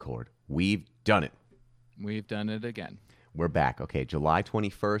record. We've done it. We've done it again. We're back. Okay, July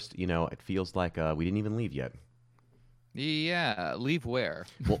 21st. You know, it feels like we didn't even leave yet. Yeah, leave where?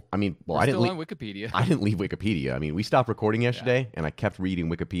 Well, I mean, We're I didn't still leave. on Wikipedia. I didn't leave Wikipedia. I mean, we stopped recording yesterday, and I kept reading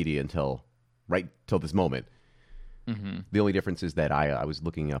Wikipedia until this moment. Mm-hmm. The only difference is that I was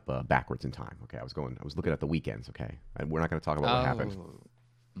looking up backwards in time. Okay, I was looking at the weekends. Okay, and we're not going to talk about what happened.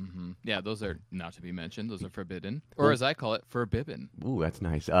 Mm-hmm. Yeah, those are not to be mentioned. Those are forbidden, or as I call it, forbidden. Ooh, that's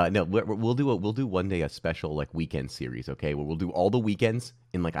nice. No, we'll do one day a special like weekend series. Okay, where we'll do all the weekends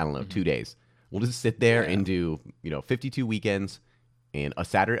in like I don't know 2 days. We'll just sit there and do 52 weekends, and a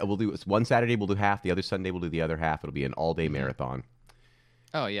Saturday we'll do one Saturday we'll do half, the other Sunday we'll do the other half. It'll be an all day marathon.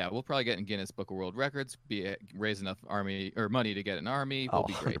 Oh yeah, we'll probably get in Guinness Book of World Records, raise enough money to get an army. We'll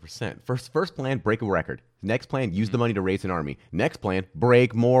be great. 100%. First plan, break a record. Next plan, use the money to raise an army. Next plan,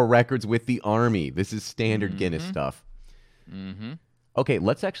 break more records with the army. This is standard Guinness stuff. Mm-hmm. Okay,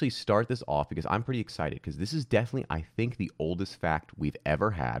 let's actually start this off because I'm pretty excited because this is definitely, I think, the oldest fact we've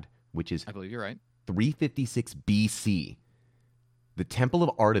ever had, which is I believe you're right. 356 BC. The Temple of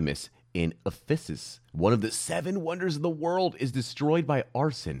Artemis in Ephesus, one of the 7 wonders of the world, is destroyed by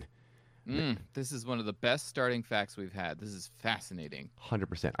arson. This is one of the best starting facts we've had. This is fascinating.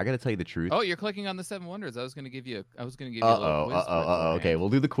 100%. I got to tell you the truth. Oh, you're clicking on the 7 wonders. I was going to give you a little quiz. Okay, we'll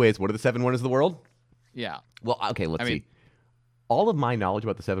do the quiz. What are the 7 wonders of the world? Yeah. Well, okay, let's see. All of my knowledge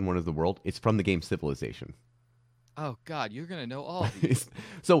about the 7 wonders of the world is from the game Civilization. Oh God, you're going to know all of these.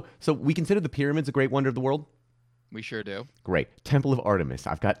 So we consider the pyramids a great wonder of the world? We sure do. Great. Temple of Artemis.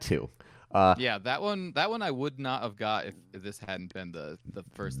 I've got 2. Yeah, that one I would not have got if this hadn't been the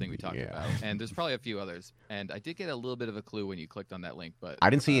first thing we talked about. And there's probably a few others. And I did get a little bit of a clue when you clicked on that link, but I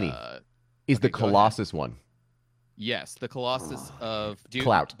didn't see any. Is the Colossus one? Yes, the Colossus of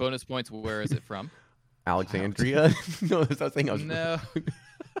Clout. Bonus points. Where is it from? Alexandria? No, that's not saying I was. No.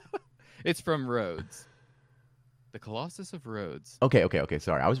 It's from Rhodes. The Colossus of Rhodes. Okay.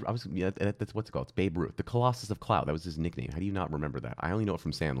 Sorry, I was. Yeah, that's what's it called. It's Babe Ruth. The Colossus of Cloud. That was his nickname. How do you not remember that? I only know it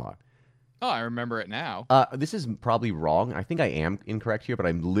from Sandlot. Oh, I remember it now. This is probably wrong. I think I am incorrect here, but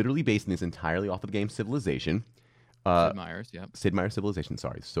I'm literally basing this entirely off of the game Civilization. Sid Meier's, yep. Sid Meier's Civilization.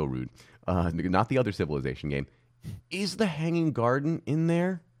 Sorry, so rude. Not the other Civilization game. Is the Hanging Garden in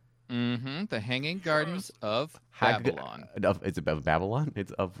there? Mm-hmm. The Hanging Gardens of Babylon. It's about Babylon.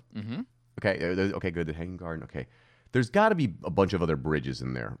 It's of. Mm-hmm. Okay. Okay. Good. The Hanging Garden. Okay. There's got to be a bunch of other bridges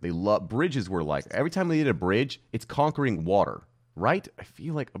in there. They love bridges. Were like every time they did a bridge, it's conquering water, right? I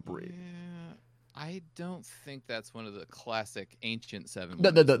feel like a bridge. Yeah, I don't think that's one of the classic ancient 7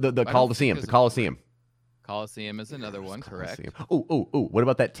 The Colosseum. The Colosseum. Colosseum is another one, correct? Oh! What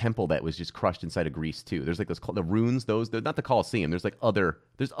about that temple that was just crushed inside of Greece too? There's like the ruins. They're not the Colosseum. There's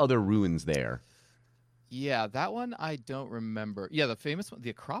other ruins there. Yeah, that one I don't remember. Yeah, the famous one, the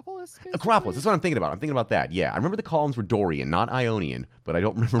Acropolis. Basically? Acropolis. That's what I'm thinking about. I'm thinking about that. Yeah, I remember the columns were Dorian, not Ionian, but I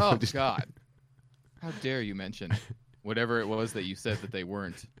don't remember. Oh God! How dare you mention whatever it was that you said that they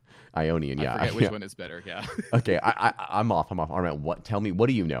weren't Ionian? Yeah, I forget which one is better. Yeah. Okay, I'm off. All right, tell me. What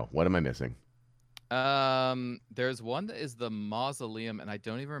do you know? What am I missing? There's one that is the Mausoleum, and I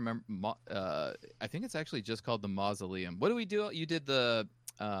don't even remember. I think it's actually just called the Mausoleum. What do we do? You did the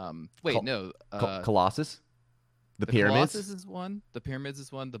Colossus, the pyramids. Colossus is one. The pyramids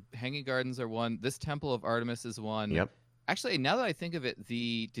is one. The Hanging Gardens are one. This Temple of Artemis is one. Yep. Actually, now that I think of it,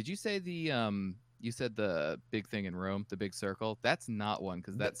 did you say you said the big thing in Rome, the big circle? That's not one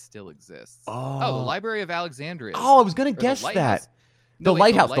because that still exists. Oh, the Library of Alexandria. Oh, I was gonna guess that. The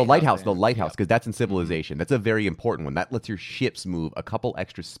lighthouse, because that's in Civilization. That's a very important one. That lets your ships move a couple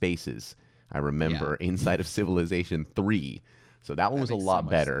extra spaces. I remember inside of Civilization 3. So that one was a lot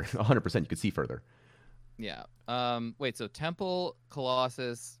better. 100%. You could see further. Yeah. Wait. So Temple,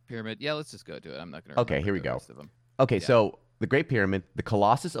 Colossus, Pyramid. Yeah. Let's just go to it. I'm not going to. Okay. Here we go. Rest of them. Okay. Yeah. So the Great Pyramid, the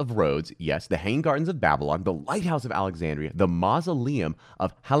Colossus of Rhodes, yes, the Hanging Gardens of Babylon, the Lighthouse of Alexandria, the Mausoleum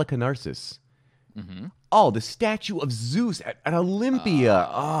of Halicarnassus. Mm-hmm. Oh, the statue of Zeus at Olympia.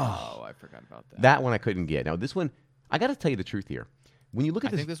 Oh, I forgot about that. That one I couldn't get. Now this one, I got to tell you the truth here. When you look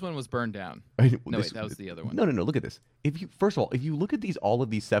at I think this one was burned down. Wait, that was the other one. No. Look at this. First of all, if you look at all of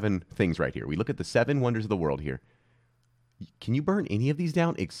these 7 things right here, we look at the 7 wonders of the world here. Can you burn any of these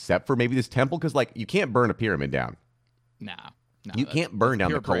down except for maybe this temple? Because you can't burn a pyramid down. Nah. You can't burn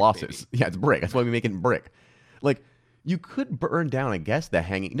down the Colossus. Yeah, it's brick. That's why we make it in brick. You could burn down, I guess, the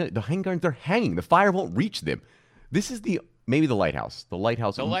Hanging Gardens. They're hanging. The fire won't reach them. This is maybe the lighthouse. The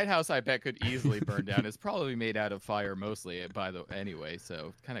lighthouse. The lighthouse, I bet, could easily burn down. It's probably made out of fire mostly, anyway.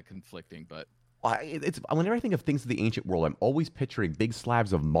 So kind of conflicting, but whenever I think of things of the ancient world, I'm always picturing big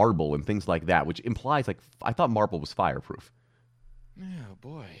slabs of marble and things like that, which implies I thought marble was fireproof. Oh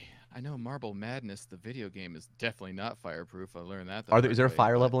boy, I know Marble Madness, the video game, is definitely not fireproof. I learned that. The Is there a hard way,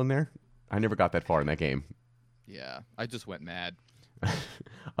 fire but level in there? I never got that far in that game. yeah, I just went mad.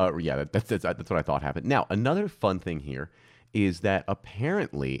 Yeah, that's what I thought happened. Now, another fun thing here is that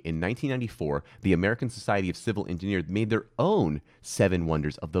apparently in 1994, the American Society of Civil Engineers made their own seven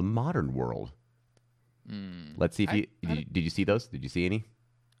wonders of the modern world. Let's see if did you see those? Did you see any?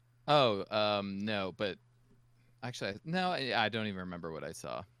 Oh, no, but actually, no, I don't even remember what I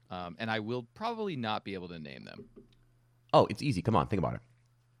saw. And I will probably not be able to name them. Oh, it's easy. Come on, think about it.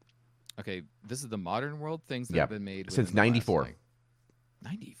 Okay, this is the modern world, things that Yeah, have been made since within the last, '94. like,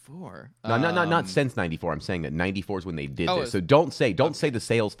 94. No, not since '94. I'm saying that '94 is when they did Oh, this. So don't say the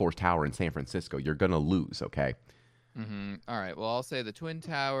Salesforce Tower in San Francisco. You're gonna lose. Okay. All right. Well, I'll say the Twin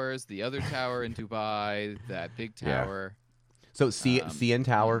Towers, the other tower in Dubai, that big Yeah. tower. So CN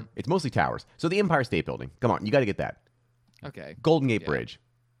Tower. It's mostly towers. So the Empire State Building. Come on, you got to get that. Okay. Golden Gate Yeah. Bridge.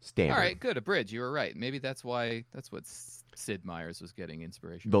 Standard. All right. Good. A bridge. You were right. Maybe that's what Sid Meier's was getting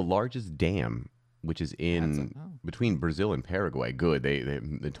inspiration. The largest dam, which is in oh. between Brazil and Paraguay. Good. They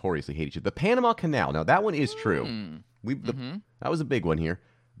notoriously hate each other. The Panama Canal. Now that one is true. That was a big one here.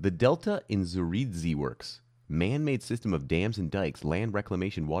 The Delta in Zuridze Works. Man-made system of dams and dikes, land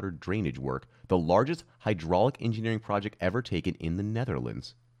reclamation, water drainage work. The largest hydraulic engineering project ever taken in the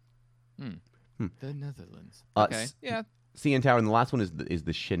Netherlands. The Netherlands. Uh, Okay. Yeah. CN Tower, and the last one is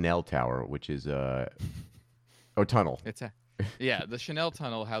the Chanel Tower, which is tunnel. It's the Chanel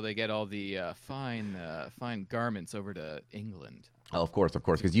tunnel. How they get all the fine garments over to England. Oh, of course,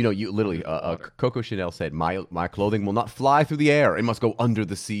 because you literally, Water. Coco Chanel said, "My clothing will not fly through the air; it must go under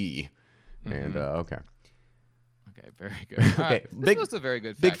the sea." And okay, Okay, very good. All right, big- this was a very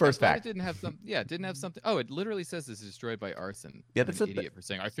good fact. big first I'm glad fact. It didn't have something. Oh, it literally says this is destroyed by arson. Yeah, I'm that's an idiot for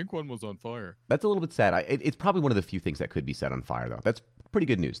saying. I think one was on fire. that's a little bit sad. It's probably one of the few things that could be set on fire, though. That's pretty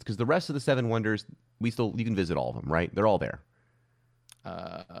good news because the rest of the seven wonders, you can visit all of them, right? They're all there.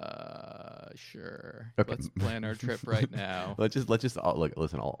 Sure. Okay. Let's plan our trip right now. Let's just look.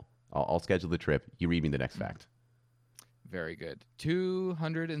 Listen, I'll schedule the trip. You read me the next fact. Very good.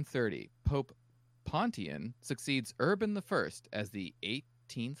 230. Pope Pontian succeeds Urban I as the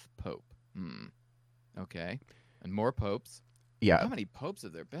 18th pope. Okay. And more popes. Yeah. How many popes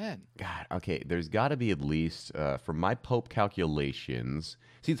have there been? God, okay, there's got to be at least, from my pope calculations.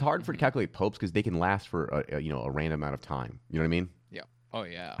 See, it's hard for to calculate popes because they can last for a random amount of time. You know what I mean? Yeah. Oh,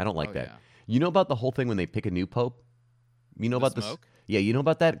 yeah. I don't like Oh, that. yeah. You know about the whole thing when they pick a new pope? You know The about this? smoke? Yeah, you know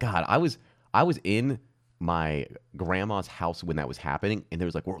about that? God, I was in my grandma's house when that was happening, and there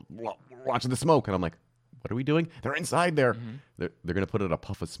was like, we're watching the smoke, and I'm like, what are we doing? They're inside there. They're gonna put out a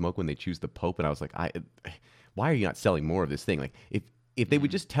puff of smoke when they choose the pope, and I was like, why are you not selling more of this thing? Like, if they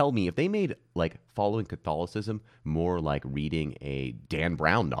would just tell me, if they made like following Catholicism more like reading a Dan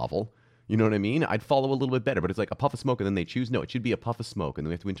Brown novel, you know what I mean? I'd follow a little bit better. But it's like a puff of smoke, and then they choose. No, it should be a puff of smoke, and then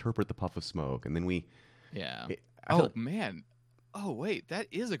we have to interpret the puff of smoke, and then we. Yeah. I feel Man. Oh, wait. That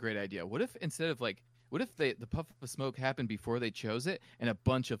is a great idea. What if instead of like, what if the puff of smoke happened before they chose it, and a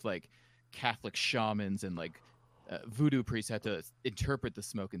bunch of like Catholic shamans and like voodoo priests had to interpret the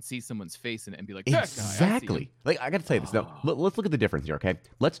smoke and see someone's face in it and be like, that guy, I see him." Exactly. Like, I got to tell you this. Now, let's look at the difference here, okay?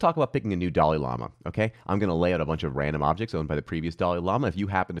 Let's talk about picking a new Dalai Lama, okay? I'm going to lay out a bunch of random objects owned by the previous Dalai Lama. If you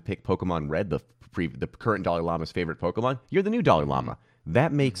happen to pick Pokemon Red, the current Dalai Lama's favorite Pokemon, you're the new Dalai Lama.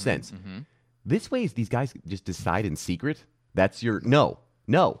 That makes sense. This way, is these guys just decide in secret. That's your no.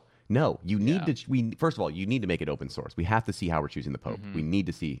 You need to. First of all, you need to make it open source. We have to see how we're choosing the Pope. We need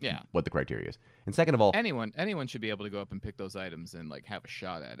to see what the criteria is. And second of all, anyone should be able to go up and pick those items and like have a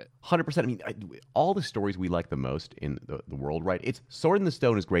shot at it. 100%. I mean, all the stories we like the most in the world, right? It's Sword in the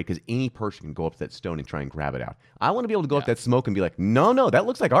Stone is great because any person can go up to that stone and try and grab it out. I want to be able to go up that smoke and be like, no, that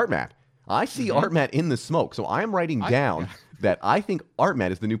looks like Art Matt. I see Art Matt in the smoke, so I'm writing down that I think Art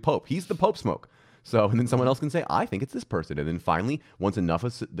Matt is the new Pope. He's the Pope smoke. So, and then someone else can say, I think it's this person. And then finally, once enough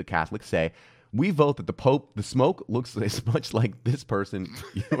of the Catholics say, we vote that the smoke looks as much like this person.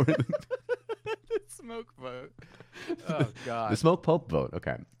 The smoke vote. Oh, God. The smoke Pope vote.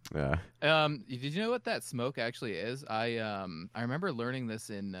 Okay. Did you know what that smoke actually is? I remember learning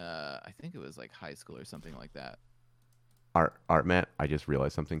this in, I think it was like high school or something like that. Art Matt, I just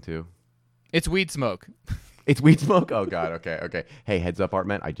realized something too. It's weed smoke. It's weed smoke? Oh, God. Okay. Hey, heads up, Art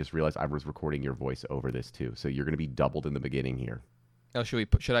Matt. I just realized I was recording your voice over this, too. So you're going to be doubled in the beginning here. Oh,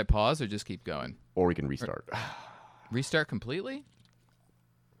 should I pause or just keep going? Or we can restart. Restart completely?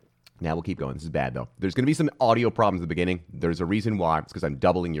 Now we'll keep going. This is bad, though. There's going to be some audio problems at the beginning. There's a reason why. It's because I'm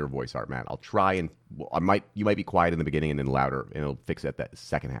doubling your voice, Art Matt. I'll try and you might be quiet in the beginning and then louder, and it'll fix it that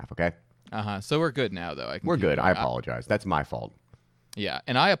second half, okay? So we're good now, though. We're good. I apologize. That's my fault. Yeah,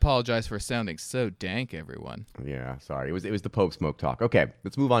 and I apologize for sounding so dank, everyone. Yeah, sorry. It was the Pope smoke talk. Okay,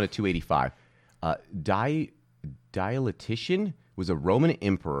 let's move on to 285. Diocletian was a Roman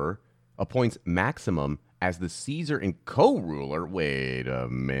emperor, appoints Maximum as the Caesar and co-ruler. Wait a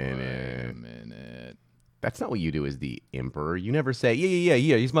minute. Wait a minute. That's not what you do as the emperor. You never say, yeah,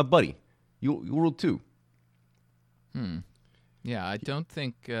 he's my buddy. You rule too. Yeah, I didn't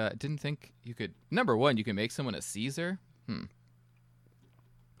think you could. Number one, you can make someone a Caesar.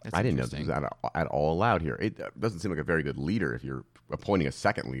 That's I didn't know this interesting. was at all allowed here. It doesn't seem like a very good leader if you're appointing a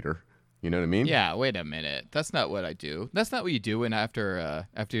second leader. You know what I mean? Yeah, wait a minute. That's not what I do. That's not what you do when after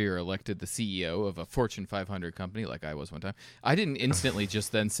you're elected the CEO of a Fortune 500 company like I was one time. I didn't instantly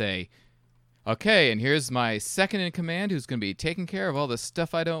just then say, "Okay, and here's my second in command who's going to be taking care of all the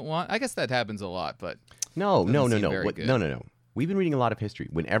stuff I don't want." I guess that happens a lot, but No. seem very good. No. We've been reading a lot of history.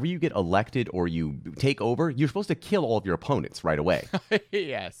 Whenever you get elected or you take over, you're supposed to kill all of your opponents right away.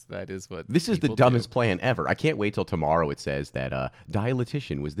 yes, that is what This is the people do. dumbest plan ever. I can't wait till tomorrow it says that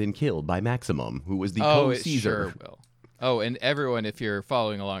Diocletian was then killed by Maximum, who was the It co-Caesar. sure will. Oh, and everyone, if you're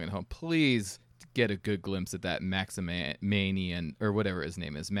following along at home, please get a good glimpse at that Maximanian or whatever his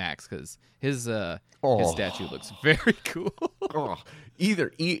name is, Max, because his statue looks very cool. Oh,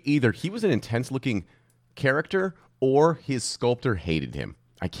 either he was an intense-looking character or his sculptor hated him.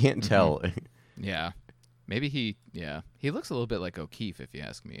 I can't tell. Yeah, maybe he looks a little bit like O'Keefe, if you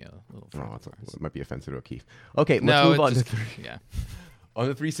ask me. A little. Oh, it might be offensive to O'Keefe. Okay, let's No, move on it's to just, yeah. on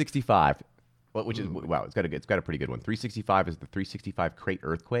the 365. Which is wow, it's got a pretty good one. 365 is the 365 Crete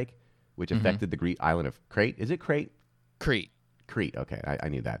earthquake, which affected the Greek island of Crete. Is it Crete? Crete. Crete. Okay, I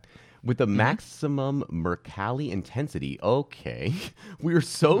knew that. With the maximum Mercalli intensity. Okay, we are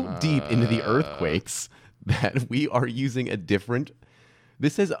so deep into the earthquakes that we are using a different.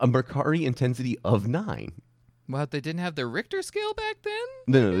 This says a Mercalli intensity of 9. Well, they didn't have the Richter scale back then.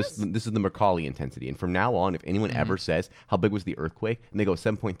 No, this is the Mercalli intensity. And from now on, if anyone ever says how big was the earthquake, and they go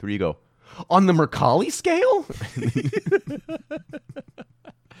 7.3, you go on the Mercalli scale.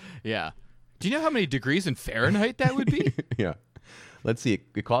 Yeah. Do you know how many degrees in Fahrenheit that would be? Yeah. Let's see.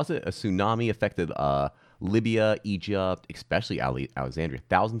 It caused a tsunami, affected Libya, Egypt, especially Alexandria.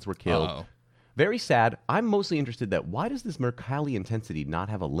 Thousands were killed. Uh-oh. Very sad. I'm mostly interested that why does this Mercalli intensity not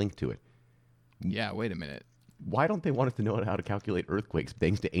have a link to it? Yeah. Wait a minute. Why don't they want us to know how to calculate earthquakes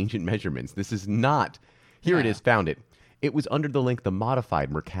thanks to ancient measurements? This is not. Here it is. Found it. It was under the link the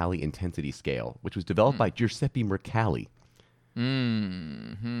modified Mercalli intensity scale, which was developed by Giuseppe Mercalli. He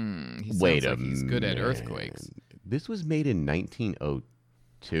sounds Wait a like he's good at minute. earthquakes. This was made in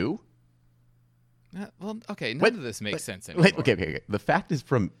 1902. Well, okay, none Wait, of this makes sense anymore. Okay. The fact is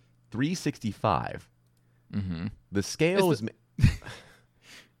from 365. The scale is.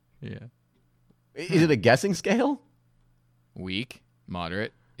 Yeah. Is it a guessing scale? Weak,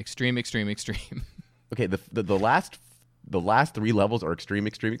 moderate, extreme, extreme, extreme. Okay. The last 3 levels are extreme,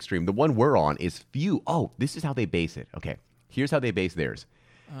 extreme, extreme. The one we're on is few. Oh, this is how they base it. Okay. Here's how they base theirs.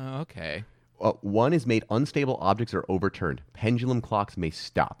 Okay. 1 is made unstable objects are overturned. Pendulum clocks may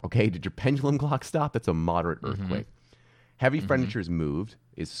stop. Okay, did your pendulum clock stop? That's a moderate earthquake. Heavy furniture is moved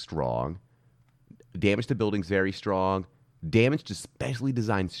is strong. Damage to buildings very strong. Damage to specially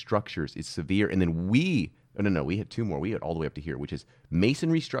designed structures is severe. And then we had 2 more. We had all the way up to here, which is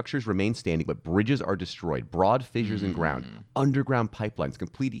masonry structures remain standing, but bridges are destroyed. Broad fissures in ground. Underground pipelines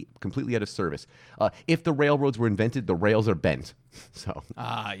completely out of service. If the railroads were invented, the rails are bent. So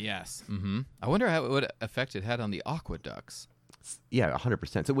Yes. I wonder what effect it had on the aqueducts. yeah,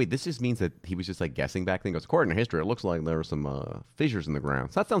 100%. So wait, this just means that he was just like guessing back then. He goes, according to history, it looks like there were some fissures in the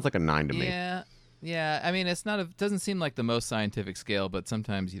ground. So that sounds like a 9 to me. Yeah. I mean, it doesn't seem like the most scientific scale, but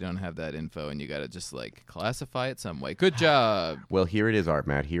sometimes you don't have that info, and you got to just like classify it some way. Good job. Well, here it is, Art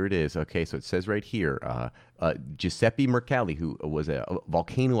Matt. Here it is. Okay, so it says right here, Giuseppe Mercalli, who was a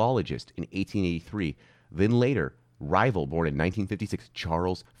volcanologist in 1883, then later rival, born in 1956,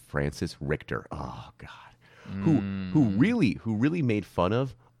 Charles Francis Richter. Oh God, who really made fun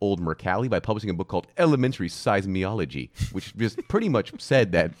of old Mercalli by publishing a book called Elementary Seismology, which just pretty much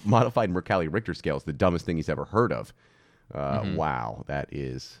said that modified Mercalli-Richter scale is the dumbest thing he's ever heard of. Wow, that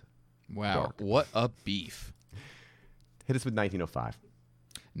is dark. What a beef. Hit us with 1905.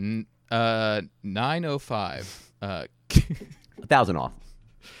 905. 1,000 off.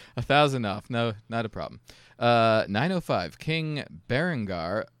 1,000 off. No, not a problem. 905. King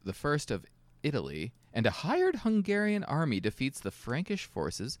Berengar the First of Italy and a hired Hungarian army defeats the Frankish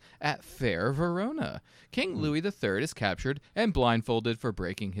forces at Fair Verona. King Louis III is captured and blindfolded for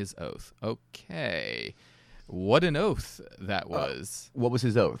breaking his oath. Okay. What an oath that was. What was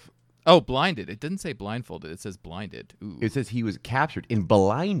his oath? Oh, blinded. It didn't say blindfolded. It says blinded. Ooh. It says he was captured and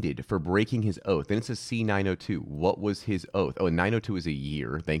blinded for breaking his oath. Then it says C902. What was his oath? Oh, and 902 is a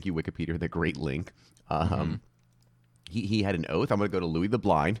year. Thank you, Wikipedia, the great link. He had an oath. I'm going to go to Louis the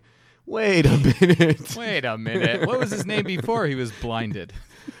Blind. Wait a minute. Wait a minute. What was his name before he was blinded?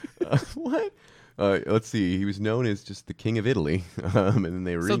 What? Let's see. He was known as just the King of Italy, and then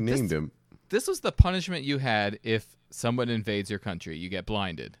they renamed him. This was the punishment you had if someone invades your country. You get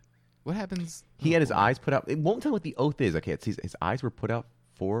blinded. What happens? He had his eyes put out. It won't tell what the oath is. Okay, it says his eyes were put out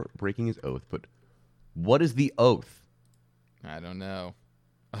for breaking his oath. But what is the oath? I don't know.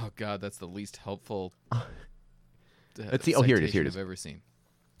 Oh, God, that's the least helpful Let's see. Oh, here it is. Here it is. I've ever seen.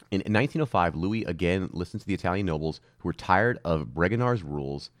 In 1905, Louis again listened to the Italian nobles who were tired of Breganar's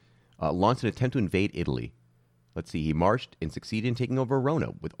rules, launched an attempt to invade Italy. Let's see. He marched and succeeded in taking over Verona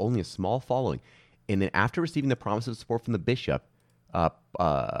with only a small following. And then after receiving the promise of support from the bishop,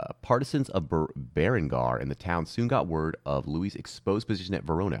 partisans of Berengar in the town soon got word of Louis' exposed position at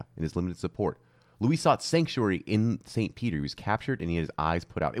Verona and his limited support. Louis sought sanctuary in St. Peter. He was captured and he had his eyes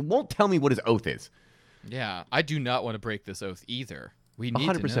put out. It won't tell me what his oath is. Yeah, I do not want to break this oath either. We need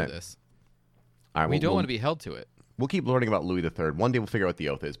 100%. To know this. All right, we don't want to be held to it. We'll keep learning about Louis III. One day we'll figure out what the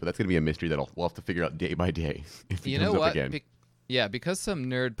oath is, but that's going to be a mystery that we'll have to figure out day by day if he comes up again. Yeah, because some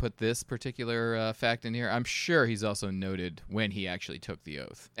nerd put this particular fact in here, I'm sure he's also noted when he actually took the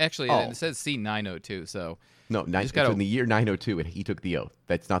oath. Actually, it says C902, so... No, in the year 902, he took the oath.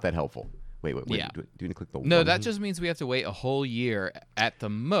 That's not that helpful. Wait. Yeah. Do you need to click the No, that just means we have to wait a whole year at the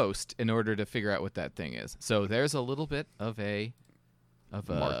most in order to figure out what that thing is. So there's a little bit of I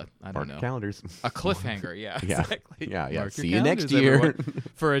don't know. Calendars. A cliffhanger, yeah. Exactly. Yeah. See you next year.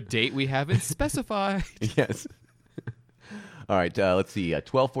 For a date we haven't specified. Yes. All right, let's see.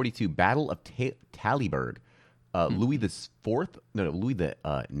 1242, Battle of Taillebourg. Louis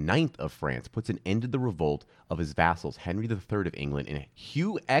the Ninth of France puts an end to the revolt of his vassals, Henry III of England, and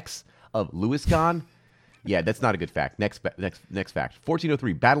Hugh X of Louiscon. Yeah, that's not a good fact. Next fact.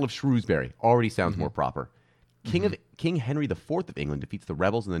 1403, Battle of Shrewsbury. Already sounds more proper. King Henry IV of England defeats the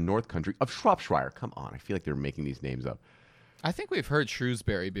rebels in the north country of Shropshire. Come on, I feel like they're making these names up. I think we've heard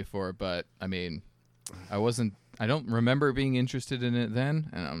Shrewsbury before, but I mean, I don't remember being interested in it then,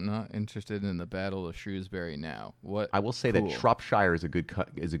 and I'm not interested in the Battle of Shrewsbury now. I will say that Shropshire is a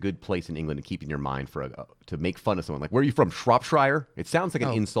good place in England to keep in your mind to make fun of someone. Like, where are you from, Shropshire? It sounds like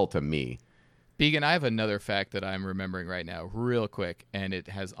an insult to me. Began, I have another fact that I'm remembering right now, real quick, and it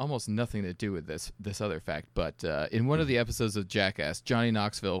has almost nothing to do with this other fact. But in one of the episodes of Jackass, Johnny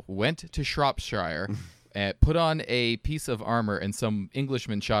Knoxville went to Shropshire. Put on a piece of armor, and some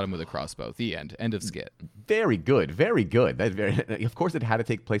Englishman shot him with a crossbow. The end. End of skit. Very good. Very good. Of course, it had to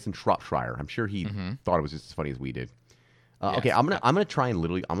take place in Shropshire. I'm sure he thought it was just as funny as we did. Okay, I'm gonna try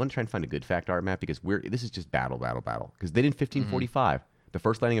and find a good fact, Art Matt, because this is just battle. Because then in 1545, the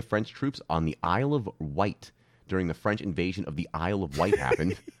first landing of French troops on the Isle of Wight during the French invasion of the Isle of Wight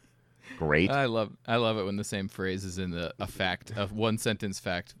happened. Great. I love it when the same phrase is in a fact, a one sentence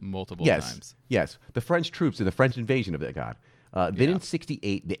fact multiple times. Yes. The French troops in the French invasion of that god. Then in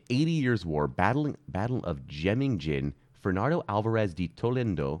 68, the 80 Years' War, Battle of Jemmingen, Fernando Alvarez de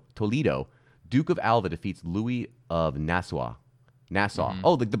Toledo, Duke of Alva defeats Louis of Nassau.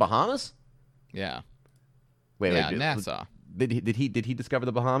 Oh, the Bahamas? Yeah. Wait. Nassau. Did he discover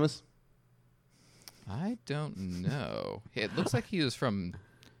the Bahamas? I don't know. It looks like he was from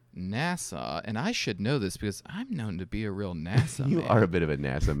NASA, and I should know this because I'm known to be a real NASA You man. are a bit of a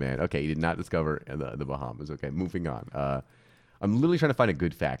NASA man. Okay, he did not discover the Bahamas. Okay, moving on. I'm literally trying to find a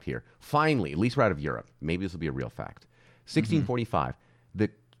good fact here. Finally, at least we're out of Europe. Maybe this will be a real fact. 1645. This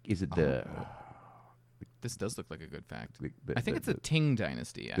does look like a good fact. I think it's a Ting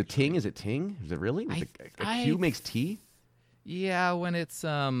dynasty, actually. The Ting? Is it Ting? Is it really? A Q makes T? Yeah, when it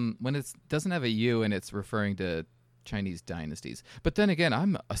doesn't have a U and it's referring to Chinese dynasties. But then again,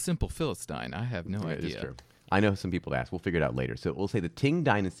 I'm a simple Philistine. I have no idea. It is true. I know some people ask. We'll figure it out later. So we'll say the Ting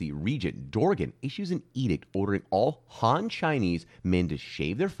Dynasty regent Dorgan issues an edict ordering all Han Chinese men to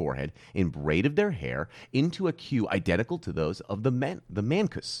shave their forehead and braid of their hair into a queue identical to those of the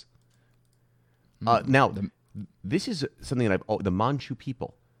Manchus. This is something that the Manchu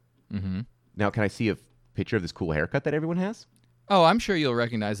people. Mm-hmm. Now, can I see a picture of this cool haircut that everyone has? Oh, I'm sure you'll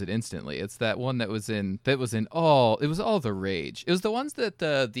recognize it instantly. It's that one that was all the rage. It was the ones that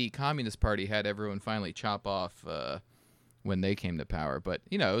the Communist Party had everyone finally chop off when they came to power. But,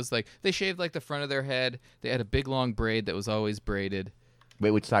 it was like they shaved like the front of their head. They had a big long braid that was always braided.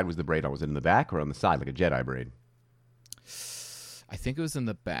 Wait, which side was the braid on? Was it in the back or on the side like a Jedi braid? I think it was in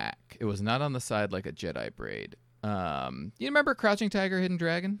the back. It was not on the side like a Jedi braid. You remember Crouching Tiger, Hidden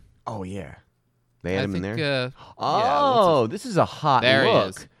Dragon? Oh yeah, they had I him in think. there. Yeah. Oh, this is a hot There he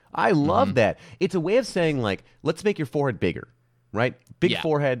look. is. I love Mhm. that. It's a way of saying like, let's make your forehead bigger, right? Big Yeah.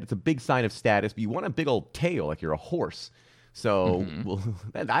 forehead. It's a big sign of status. But you want a big old tail, like you're a horse. So, Mhm. well,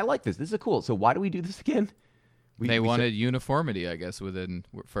 I like this. This is cool. So why do we do this again? They We wanted uniformity, I guess,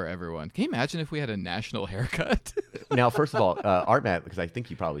 for everyone. Can you imagine if we had a national haircut? now, first of all, Art Matt, because I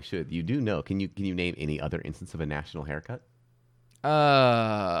think you probably should. You do know. Can you name any other instance of a national haircut?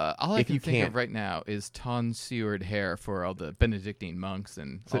 All I If can you think can't- of right now is tonsured hair for all the Benedictine monks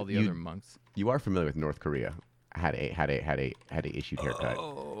and So all the you- other monks. You are familiar with North Korea? Had a issued haircut.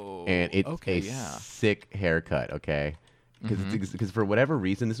 Oh, And it's okay, a yeah. sick haircut, okay? Mhm. Because for whatever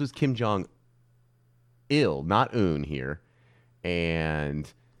reason, this was Kim Jong Il, not Un here,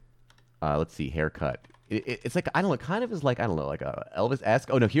 and let's see, haircut. It's like I don't know, kind of is like I don't know, like a Elvis-esque.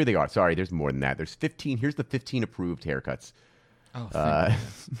 Oh no, here they are. Sorry, there's more than that. There's 15. Here's the 15 approved haircuts. Oh, Uh,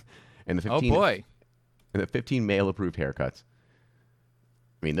 and the oh 15 boy. and the 15 male approved haircuts.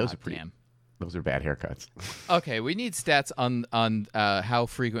 I mean, those God are pretty. damn. Those are bad haircuts. Okay, we need stats on how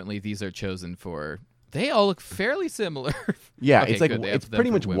frequently these are chosen for. They all look fairly similar. Yeah, Okay, it's like good. They have it's them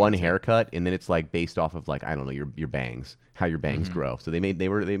pretty for much women, one too. haircut, and then it's like based off of like I don't know your bangs, how your bangs Mm-hmm. grow. So they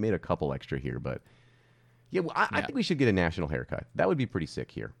made a couple extra here, but yeah, well, I Yeah. think we should get a national haircut. That would be pretty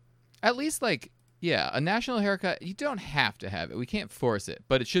sick here. At least like a national haircut. You don't have to have it. We can't force it,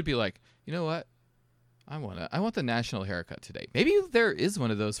 but it should be like, you know what? I want the national haircut today. Maybe there is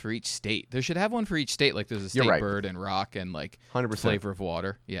one of those for each state. There should have one for each state. Like there's a You're state right. bird and rock and like 100%. flavor of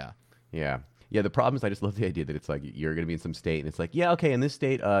water. Yeah. Yeah. Yeah, the problem is I just love the idea that it's like you're going to be in some state and it's like, yeah, okay, in this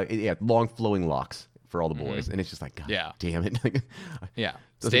state, long flowing locks for all the boys. And it's just like, God Yeah. damn it. Yeah.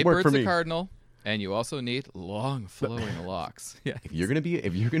 Doesn't State work bird's for the me. cardinal, and you also need long flowing locks. Yeah. if you're going to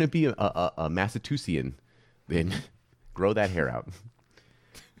be a Massachusettsian, then grow that hair out.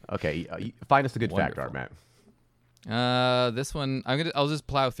 Okay, find us a good fact, Art Wonderful. Matt. This one I'll just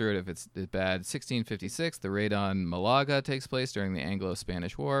plow through it if it's bad. 1656, the raid on Malaga takes place during the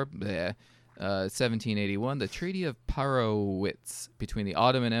Anglo-Spanish War. Bleh. 1781, the Treaty of Parowitz between the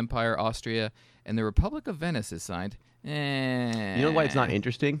Ottoman Empire, Austria, and the Republic of Venice is signed. You know why it's not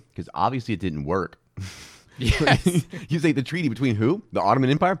interesting? Because obviously it didn't work. Yes. You say the treaty between who? The Ottoman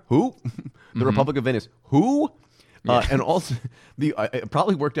Empire? Who? The Republic of Venice? Who? And also, it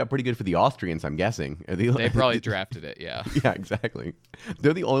probably worked out pretty good for the Austrians, I'm guessing. They probably drafted it, yeah. Yeah, exactly.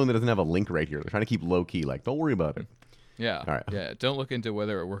 They're the only one that doesn't have a link right here. They're trying to keep low key, like, don't worry about it. Yeah. All right. Yeah. Don't look into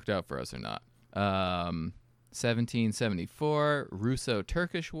whether it worked out for us or not. 1774,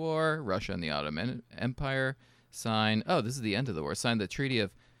 Russo-Turkish War, Russia and the Ottoman Empire sign. Oh, this is the end of the war. Signed the Treaty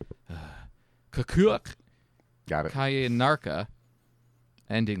of Kukuk Got it. Kayanarka,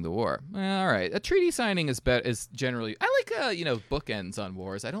 ending the war. All right. A treaty signing is generally. I like bookends on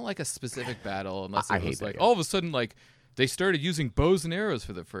wars. I don't like a specific battle unless I it hate was that, like yeah. all of a sudden like they started using bows and arrows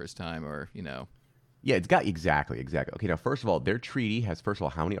for the first time, or Yeah, it's got exactly. Okay, now first of all, their treaty has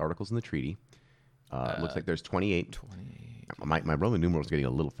how many articles in the treaty? It looks like there's 28. 20. My Roman numeral is getting a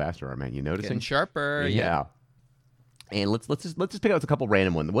little faster, man. You noticing? Getting sharper. Yeah. And let's just pick out a couple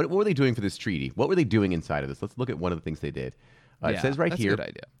random ones. What were they doing for this treaty? What were they doing inside of this? Let's look at one of the things they did. It says right that's here a good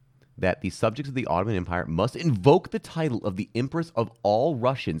idea. that the subjects of the Ottoman Empire must invoke the title of the Empress of all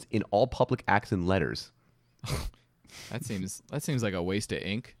Russians in all public acts and letters. That seems like a waste of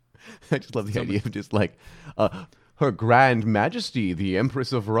ink. I just love the idea of just like, Her Grand Majesty, the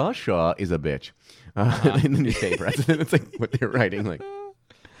Empress of Russia, is a bitch. In the newspaper. It's like what they're writing. Like,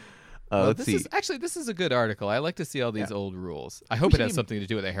 let's see. This is a good article. I like to see all these old rules. I hope We it has should something to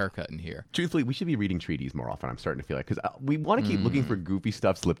do with a haircut in here. Truthfully, we should be reading treaties more often. I'm starting to feel like because we want to keep looking for goofy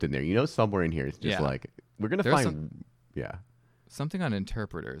stuff slipped in there. Somewhere in here, it's just Yeah. like we're gonna There's find. Yeah, Something on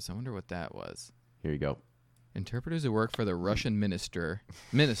interpreters. I wonder what that was. here you go. Interpreters who work for the Russian ministers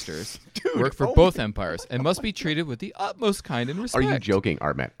Dude, work for oh both my empires and must be treated with the utmost kind and respect. Are you joking,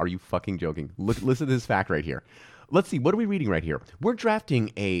 Artmet? Are you fucking joking? Listen to this fact right here. Let's see. What are we reading right here? We're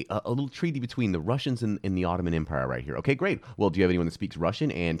drafting a little treaty between the Russians and the Ottoman Empire right here. Okay, great. Well, do you have anyone that speaks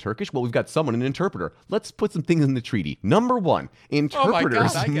Russian and Turkish? Well, we've got someone, an interpreter. Let's put some things in the treaty. Number one,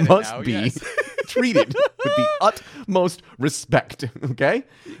 interpreters I get it must now, be yes. treated with the utmost respect. Okay?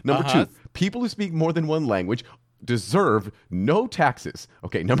 Number Uh-huh. two, people who speak more than one language deserve no taxes.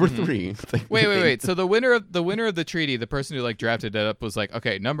 Okay, number three. it's like- Wait. So the winner of the treaty, the person who drafted it up was like,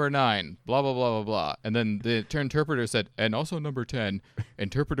 okay, number 9, blah blah blah blah blah, and then the interpreter said, and also number 10,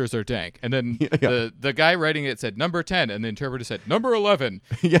 interpreters are dank, and then the guy writing it said number 10, and the interpreter said number 11.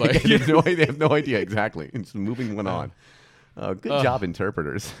 Yeah, Like- they have no idea exactly. It's moving one on. Good job,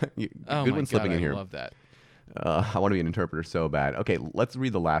 interpreters. Oh Good my one slipping God, in here. I love that. I want to be an interpreter so bad. Okay, let's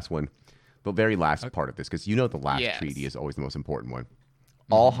read the last one, the very last part of this, because you know the last Yes. treaty is always the most important one.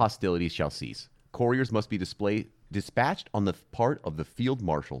 All hostilities shall cease. Couriers must be dispatched on the part of the field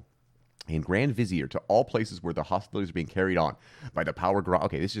marshal and grand vizier to all places where the hostilities are being carried on by the power.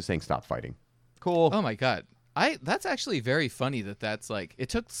 Okay, this is just saying stop fighting. Cool. Oh my god. That's actually very funny that's like it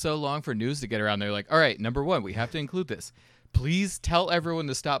took so long for news to get around. They're like, all right, number one, we have to include this. Please tell everyone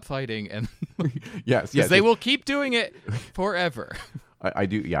to stop fighting, and Yes, because they will keep doing it forever. I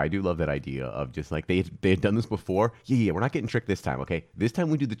do. Yeah, I do love that idea of just like they had done this before. Yeah, we're not getting tricked this time. Okay, this time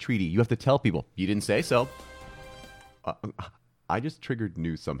we do the treaty. You have to tell people. You didn't say so. I just triggered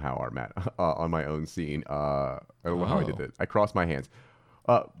news somehow, Armat, on my own scene. I don't know how I did that. I crossed my hands.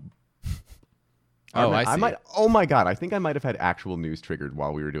 Armat, I see. Oh my god! I think I might have had actual news triggered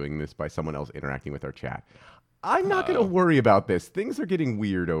while we were doing this by someone else interacting with our chat. I'm not going to worry about this. Things are getting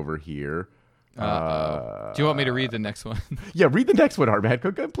weird over here. Do you want me to read the next one? Yeah, read the next one,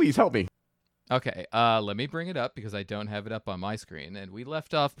 Armat. Please help me. Okay, let me bring it up because I don't have it up on my screen. And we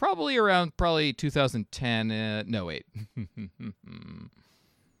left off probably around 2010. No, wait.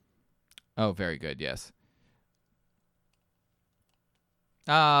 Oh, very good. Yes.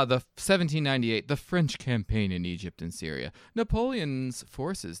 The 1798, the French campaign in Egypt and Syria. Napoleon's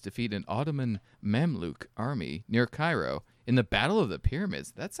forces defeat an Ottoman Mamluk army near Cairo in the Battle of the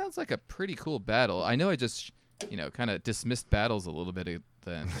Pyramids. That sounds like a pretty cool battle. I know I just, kind of dismissed battles a little bit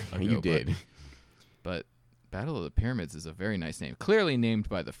then. You did. But Battle of the Pyramids is a very nice name. Clearly named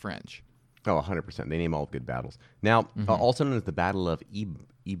by the French. Oh, 100%. They name all good battles. Now, also known as the Battle of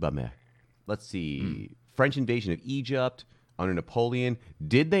Ibame. Let's see. French invasion of Egypt under Napoleon.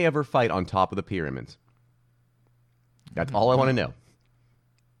 Did they ever fight on top of the pyramids? That's all I want to know.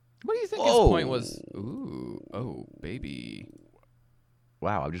 What do you think his point was? Ooh, oh, baby.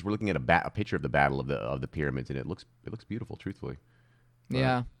 Wow, we're looking at a picture of the Battle of the Pyramids, and it looks beautiful, truthfully.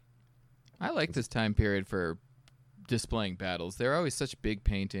 Yeah. I like this time period for displaying battles. They're always such big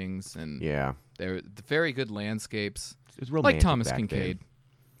paintings, and they're very good landscapes. It was real like Thomas back Kincaid. then.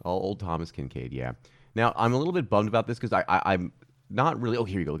 Old Thomas Kincaid, yeah. Now, I'm a little bit bummed about this because I'm not really... Oh,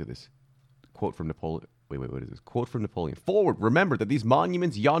 here you go. Look at this. Quote from Napoleon. Wait, what is this? Quote from Napoleon. Forward, remember that these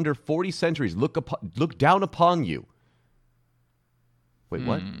monuments yonder 40 centuries look down upon you. Wait,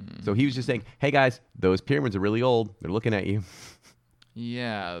 what? So he was just saying, hey, guys, those pyramids are really old. They're looking at you.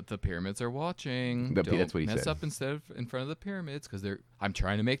 Yeah, the pyramids are watching. That's what he mess said. up instead of in front of the pyramids because I'm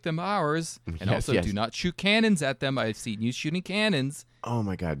trying to make them ours. And Yes, also, yes. do not shoot cannons at them. I've seen you shooting cannons. Oh,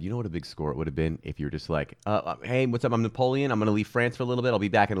 my God. You know what a big score it would have been if you were just like, hey, what's up? I'm Napoleon. I'm going to leave France for a little bit. I'll be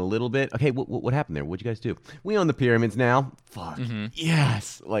back in a little bit. Okay, what happened there? What'd you guys do? We own the pyramids now. Fuck.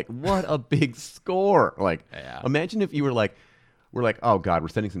 Yes. Like, what a big score. Like, imagine if you were like, we're like, oh, God, we're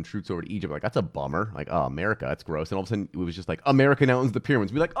sending some troops over to Egypt. Like, that's a bummer. Like, oh, America, that's gross. And all of a sudden, it was just like, America now owns the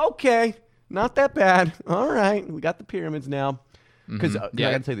pyramids. We'd be like, okay, not that bad. All right, we got the pyramids now. Because I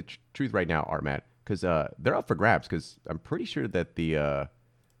got to say the truth right now, Armat, because they're up for grabs. Because I'm pretty sure that the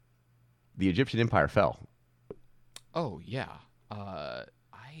Egyptian Empire fell. Oh, yeah.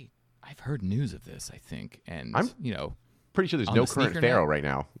 I've heard news of this, I think. And, I'm pretty sure there's no current pharaoh right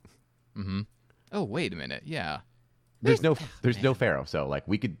now. Oh, wait a minute. Yeah. There's no pharaoh, so like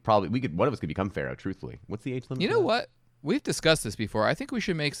we could one of us could become pharaoh. Truthfully, what's the age limit? You know what? We've discussed this before. I think we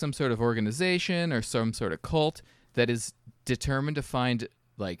should make some sort of organization or some sort of cult that is determined to find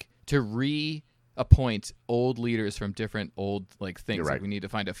to reappoint old leaders from different old things. You're right. Like we need to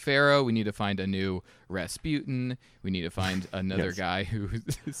find a pharaoh. We need to find a new Rasputin. We need to find another Yes. guy who.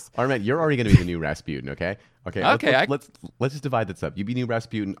 Armat, you're already going to be the new Rasputin, okay? Okay. Okay, Let's just divide this up. You be new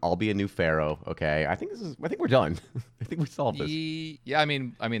Rasputin. I'll be a new pharaoh. Okay. I think we're done. I think we solved this. Yeah, I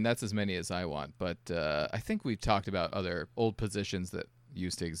mean that's as many as I want, but I think we've talked about other old positions that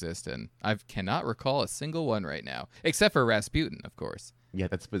used to exist, and I cannot recall a single one right now, except for Rasputin, of course. Yeah,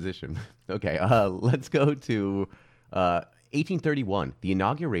 that's position. Okay. Let's go to 1831, the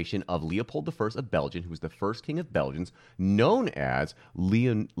inauguration of Leopold I of Belgium, who was the first king of Belgians, known as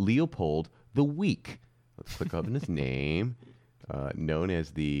Leopold the Weak. Let's click on his name. Known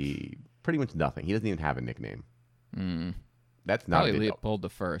as the pretty much nothing. He doesn't even have a nickname. That's not Probably a big, Leopold the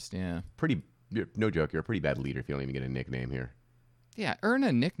First. Yeah. no joke. You're a pretty bad leader if you don't even get a nickname here. Yeah, earn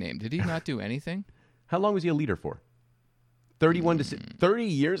a nickname. Did he not do anything? How long was he a leader for? 30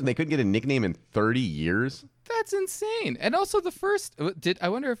 years, and they couldn't get a nickname in 30 years. That's insane. And also the first I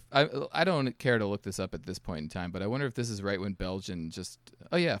wonder if I don't care to look this up at this point in time, but I wonder if this is right when Belgium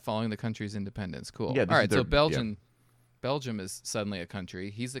following the country's independence. Cool. Yeah, all right, so Belgium is suddenly a country.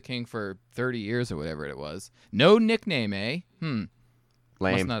 He's the king for 30 years or whatever it was. No nickname, eh? Lame.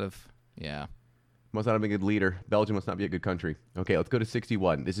 Must not have. Yeah. Must not be a good leader. Belgium must not be a good country. Okay, let's go to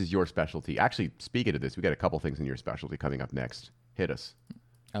 61. This is your specialty. Actually, speaking of this, we got a couple things in your specialty coming up next. Hit us.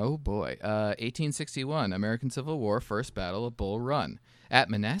 Oh boy. 1861, American Civil War, First Battle of Bull Run. At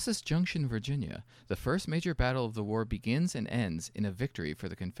Manassas Junction, Virginia, the first major battle of the war begins and ends in a victory for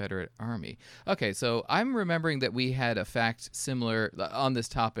the Confederate Army. Okay, so I'm remembering that we had a fact similar on this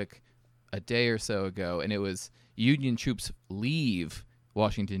topic a day or so ago, and it was Union troops leave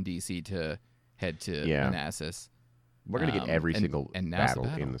Washington, D.C. to head to Manassas. We're going to get every single battle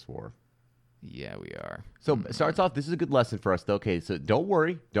in this war. Yeah, we are. So it starts off, this is a good lesson for us, though. Okay, so don't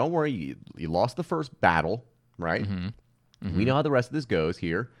worry. You lost the first battle, right? We know how the rest of this goes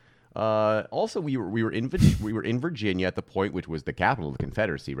here. Also, we were in Virginia at the point which was the capital of the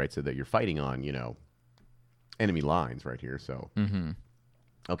Confederacy, right? So that you're fighting on, enemy lines right here. So,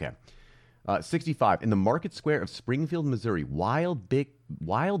 okay. 65, in the market square of Springfield, Missouri, Wild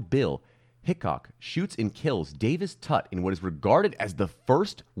Bill Hickok shoots and kills Davis Tutt in what is regarded as the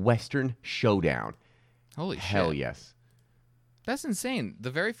first Western showdown. Holy shit. Hell yes. That's insane. The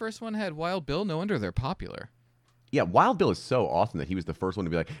very first one had Wild Bill. No wonder they're popular. Yeah, Wild Bill is so awesome that he was the first one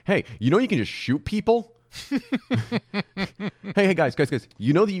to be like, hey, you can just shoot people? hey, guys,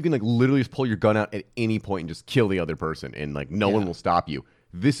 you know that you can literally just pull your gun out at any point and just kill the other person and no one will stop you.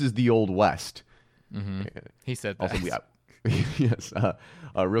 This is the Old West. He said that. Also, yes.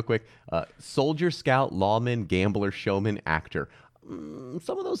 Real quick, soldier, scout, lawman, gambler, showman, actor.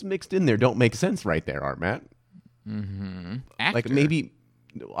 Some of those mixed in there don't make sense right there, Art Matt. Actor. Maybe,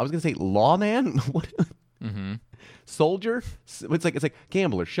 I was going to say lawman? What? Soldier, it's like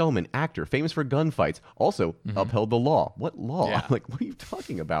gambler, showman, actor, famous for gunfights, also upheld the law. What law? Yeah. What are you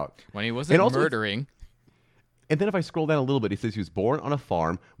talking about? When he wasn't murdering. And then if I scroll down a little bit, it says he was born on a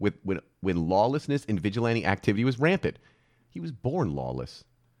farm when lawlessness and vigilante activity was rampant. He was born lawless.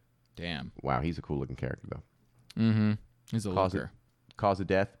 Damn. Wow, he's a cool looking character though. He's a looker. Cause of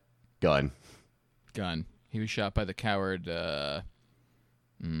death? Gun. He was shot by the coward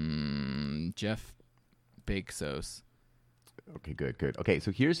Jeff Bezos. Okay, good. Okay,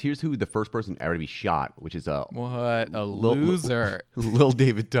 so here's who the first person ever to be shot, which is what a loser. Lil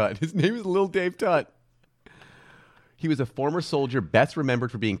David Tutt. His name is Lil Dave Tutt. He was a former soldier, best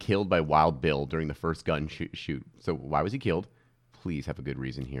remembered for being killed by Wild Bill during the first gun shoot. So why was he killed? Please have a good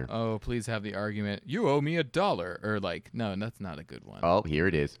reason here. Oh, please have the argument. You owe me $1, or no, that's not a good one. Oh, here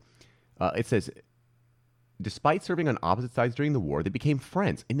it is. It says, despite serving on opposite sides during the war, they became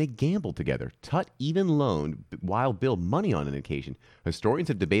friends and they gambled together. Tutt even loaned Wild Bill money on an occasion. Historians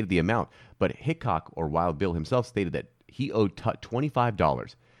have debated the amount, but Hickok, or Wild Bill himself, stated that he owed Tutt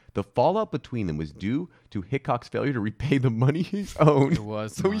 $25. The fallout between them was due to Hickok's failure to repay the money he's owed. It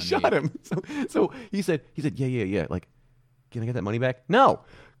was so money. He shot him. So he said, yeah. Can I get that money back? No.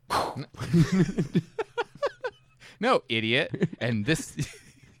 No, idiot. And this,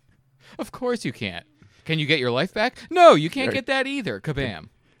 of course you can't. Can you get your life back? No, you can't get that either. Kabam.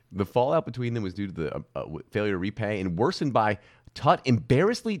 The fallout between them was due to the failure to repay and worsened by Tutt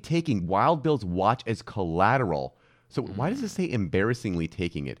embarrassingly taking Wild Bill's watch as collateral. So why does it say embarrassingly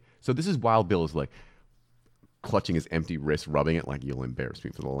taking it? So this is Wild Bill is clutching his empty wrist, rubbing it like, you'll embarrass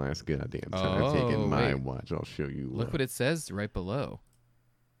me for the last goddamn time taking my watch. I'll show you. Look what it says right below.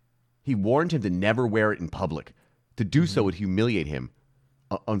 He warned him to never wear it in public. To do so would humiliate him.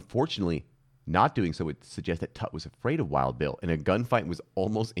 Unfortunately, not doing so would suggest that Tutt was afraid of Wild Bill, and a gunfight was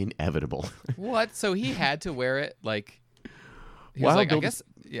almost inevitable. What? So he had to wear it he Wild was Bill I guess,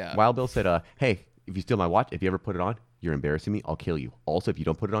 yeah. Wild Bill said, hey, if you steal my watch, if you ever put it on, you're embarrassing me, I'll kill you. Also, if you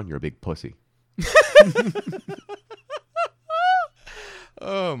don't put it on, you're a big pussy.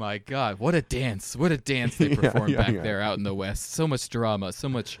 Oh my God! What a dance! What a dance they performed back there out in the West. So much drama, so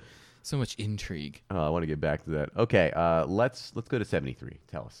much intrigue. I want to get back to that. Okay, let's go to 73.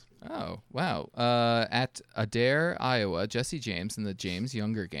 Tell us. Oh wow! At Adair, Iowa, Jesse James and the James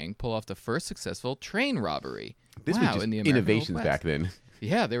Younger Gang pull off the first successful train robbery. This was just in the American innovations Old back West. then.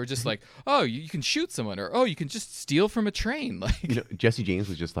 Yeah, they were just like, oh, you can shoot someone, or oh, you can just steal from a train. Jesse James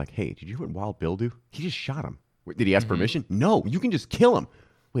was just like, hey, did you hear what Wild Bill do? He just shot him. Wait, did he ask permission? No, you can just kill him.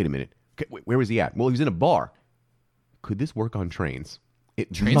 Wait a minute. Okay, where was he at? Well, he was in a bar. Could this work on trains?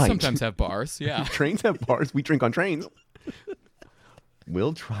 Trains might. sometimes have bars. Yeah, trains have bars. We drink on trains.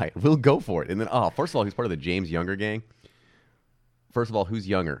 We'll try it. We'll go for it. And then, first of all, he's part of the James Younger Gang. First of all, who's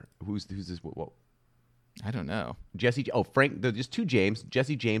younger? Who's this? What? I don't know. Frank. There's just two James,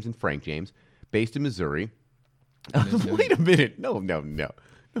 Jesse James and Frank James, based in Missouri. Wait a minute. No.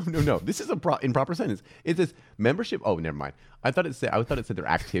 This is in proper sentence. It says membership. Oh, never mind. I thought it said their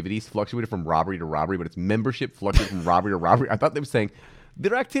activities fluctuated from robbery to robbery, but it's membership fluctuated from robbery to robbery. I thought they were saying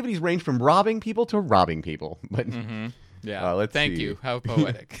Their activities range from robbing people to robbing people. But Yeah. let's Thank see. you. How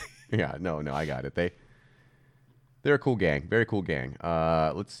poetic. Yeah, no, I got it. They're a cool gang. Very cool gang.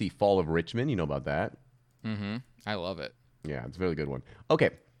 Let's see. Fall of Richmond. You know about that. I love it. Yeah, it's a really good one. Okay,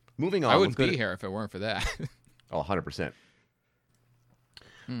 moving on. I Let's wouldn't go be to- here if it weren't for that. Oh, 100%.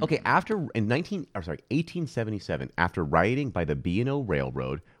 Okay, in 1877, after rioting by the B&O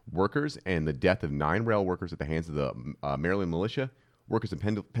Railroad workers and the death of 9 rail workers at the hands of the Maryland militia, workers in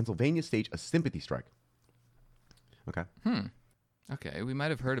Pennsylvania staged a sympathy strike. Okay. Okay, we might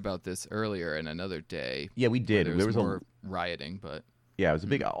have heard about this earlier in another day. Yeah, we did. There was more rioting, but Yeah, it was a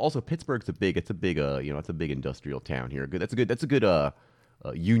big. Also, Pittsburgh's a big. It's a big. It's a big industrial town here. That's a good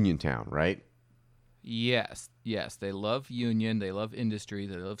union town, right? yes, they love union, they love industry,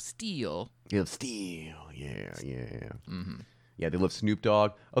 they love steel. They love steel. Yeah. Yeah, they love Snoop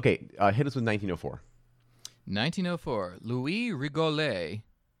Dogg. Okay, hit us with 1904. 1904, Louis Rigolet,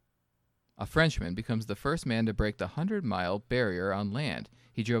 a Frenchman, becomes the first man to break the 100-mile barrier on land.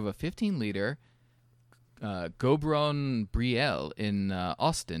 He drove a 15-liter Gobron Brielle in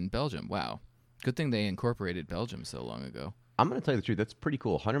Austin, Belgium. Wow. Good thing they incorporated Belgium so long ago. I'm gonna tell you the truth. That's pretty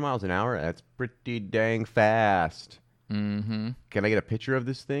cool. 100 miles an hour. That's pretty dang fast. Mm-hmm. Can I get a picture of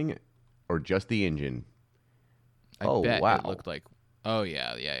this thing, or just the engine? I Oh, bet wow. it looked like... Oh,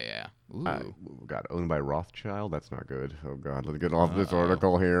 yeah. Ooh. God, owned by Rothschild. That's not good. Oh God, let's get off this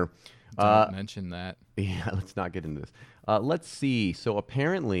article here. Don't mention that. Yeah, let's not get into this. Let's see. So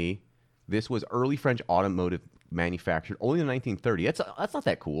apparently, this was early French automotive manufactured only in 1930. That's not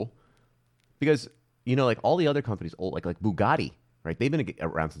that cool, because like all the other companies, old like Bugatti, right? They've been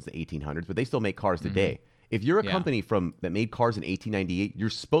around since the 1800s, but they still make cars today. If you're a Yeah. company that made cars in 1898, you're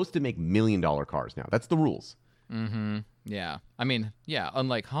supposed to make $1 million cars now. That's the rules. Mm-hmm. Yeah. I mean, yeah,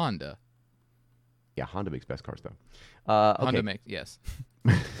 unlike Honda. Yeah, Honda makes best cars though. Okay. Honda makes... Yes.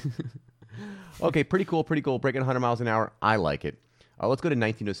 Okay, pretty cool. Breaking 100 miles an hour. I like it. Let's go to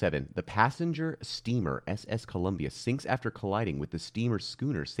 1907. The passenger steamer SS Columbia sinks after colliding with the steamer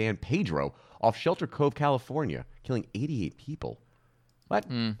schooner San Pedro off Shelter Cove, California, killing 88 people. What?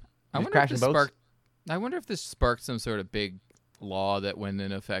 I wonder if this sparked some sort of big law that went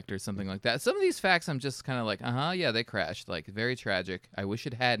in effect or something like that. Some of these facts I'm just kind of like, yeah, they crashed. Like, very tragic. I wish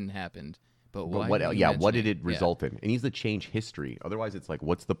it hadn't happened. But why? What? did you Yeah. mention What did it Yeah. result in? It needs to change history. Otherwise, it's like,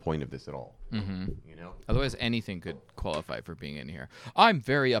 what's the point of this at all? You know. Otherwise, anything could qualify for being in here. I'm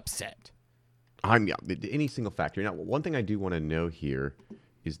very upset. Any single factor. Now, one thing I do want to know here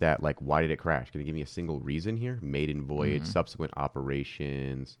is that, like, why did it crash? Can you give me a single reason here? Maiden voyage, subsequent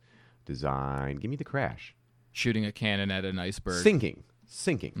operations, design. Give me the crash. Shooting a cannon at an iceberg.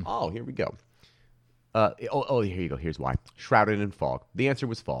 Sinking. Oh, here we go. Here you go. Here's why. Shrouded in fog. The answer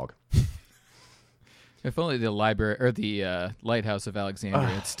was fog. If only the library or the lighthouse of Alexandria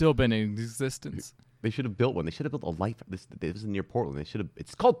had still been in existence. They should have built one. They should have built a light. This is near Portland. They should have.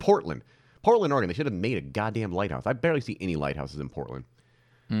 It's called Portland, Oregon. They should have made a goddamn lighthouse. I barely see any lighthouses in Portland.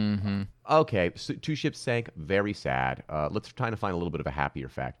 Okay, so 2 ships sank. Very sad. Let's try to find a little bit of a happier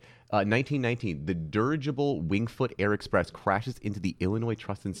fact. 1919, the dirigible Wingfoot Air Express crashes into the Illinois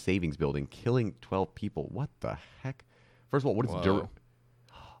Trust and Savings Building, killing 12 people. What the heck? First of all, what is Whoa.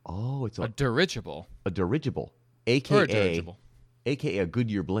 Oh, it's A dirigible. a dirigible, Or a aka dirigible. a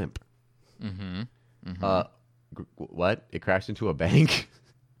Goodyear blimp. What? It crashed into a bank.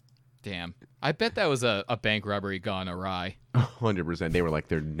 Damn. I bet that was a bank robbery gone awry. 100%. They were like,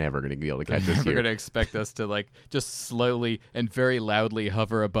 they're never going to be able to catch us They're here. going to expect us to like just slowly and very loudly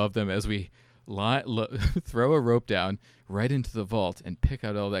hover above them as we throw a rope down right into the vault and pick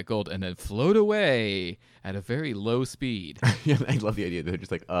out all that gold and then float away at a very low speed. Yeah, I love the idea. They're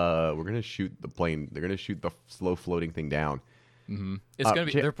just like, we're going to shoot the plane. They're going to shoot the slow floating thing down. It's gonna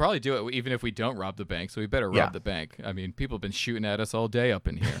be. They'll probably do it even if we don't rob the bank. So we better rob Yeah. the bank. I mean, people have been shooting at us all day up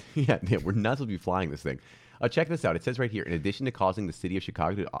in here. Yeah, we're not supposed to be flying this thing. Check this out. It says right here, in addition to causing the city of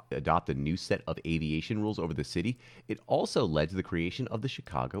Chicago to adopt a new set of aviation rules over the city, it also led to the creation of the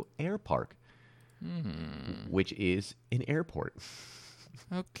Chicago Air Park, which is an airport.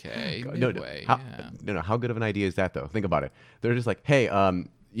 Okay, No, midway. how, Yeah. no, how good of an idea is that, though? Think about it. They're just like, hey,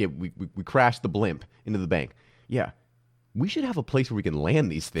 yeah, we crashed the blimp into the bank. Yeah, we should have a place where we can land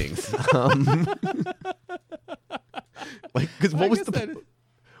these things. Like, because what was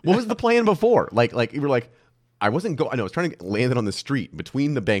the plan before? Like you were like, I wasn't going. I know I was trying to land it on the street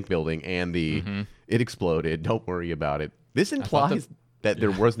between the bank building and the. It exploded. Don't worry about it. This implies that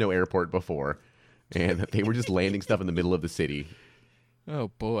there was no airport before, and that they were just landing stuff in the middle of the city. Oh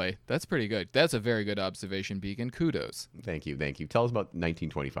boy, that's pretty good. That's a very good observation, Beacon. Kudos. Thank you. Tell us about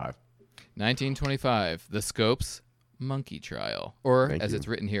 1925. 1925. The Scopes monkey trial, or Thank as you. it's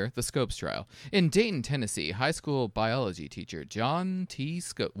written here, the Scopes trial. In Dayton, Tennessee, high school biology teacher John T.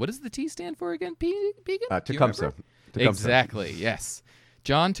 Scopes. What does the T stand for again? Pegan? Do you Tecumseh. remember? Tecumseh. Exactly, yes.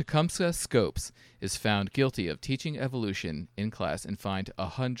 John Tecumseh Scopes is found guilty of teaching evolution in class and fined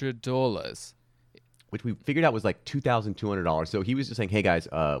 $100. Which we figured out was like $2,200. So he was just saying, "Hey guys,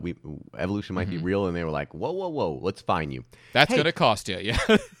 evolution might be real," and they were like, "Whoa, whoa, whoa, let's fine you." That's Hey, going to cost you, yeah.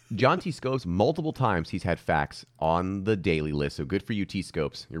 John T. Scopes, multiple times he's had facts on the daily list. So good for you, T.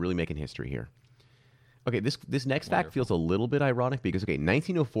 Scopes. You're really making history here. Okay, this next fact feels a little bit ironic because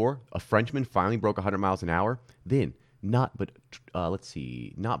 1904, a Frenchman finally broke 100 miles an hour. Then, not but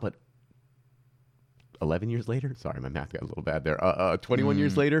 11 years later. Sorry, my math got a little bad there. 21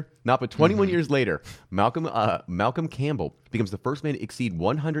 years later, 21 years later, Malcolm Campbell becomes the first man to exceed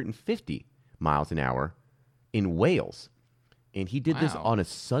 150 miles an hour in Wales, and he did this Wow. on a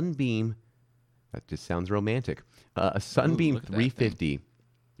Sunbeam. That just sounds romantic. A Sunbeam look at that 350.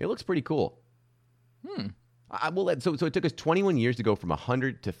 It looks pretty cool. So it took us 21 years to go from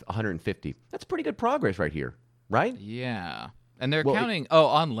 100 to 150. That's pretty good progress right here, right? Yeah. And they're Well, counting,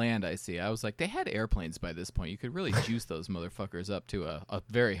 on land, I see. I was like, they had airplanes by this point. You could really juice those motherfuckers up to a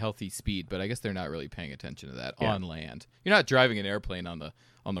very healthy speed, but I guess they're not really paying attention to that Yeah. on land. You're not driving an airplane on the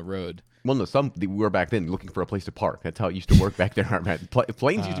road. Well, no, we were back then looking for a place to park. That's how it used to work back there. Man.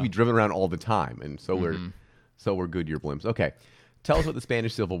 Planes used to be driven around all the time, and so we're Goodyear blimps. Okay, tell us about the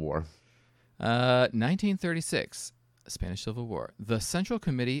Spanish Civil War. 1936, Spanish Civil War. The Central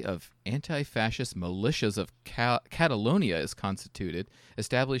Committee of Anti-Fascist Militias of Catalonia is constituted,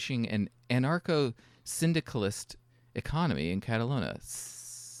 establishing an anarcho-syndicalist economy in Catalonia.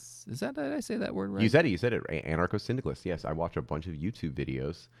 Did I say that word right? You said it. Anarcho-syndicalist. Yes, I watch a bunch of YouTube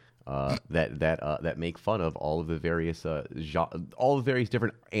videos that make fun of all of the various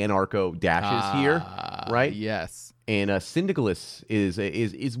different anarcho dashes here, right? Yes. And syndicalist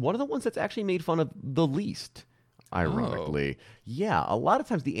is one of the ones that's actually made fun of the least. Ironically, yeah, a lot of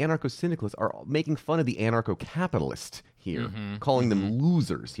times the anarcho-syndicalists are making fun of the anarcho-capitalist here, calling them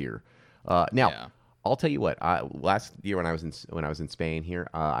losers here. Now, Yeah. I'll tell you what. Last year when I was in Spain here,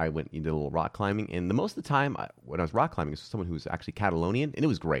 I went into a little rock climbing, and the most of the time when I was rock climbing, it was someone who was actually Catalonian, and it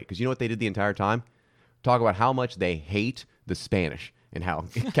was great because you know what they did the entire time? Talk about how much they hate the Spanish and how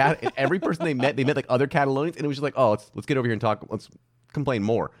every person they met like other Catalonians, and it was just like, oh, let's get over here and talk. Let's complain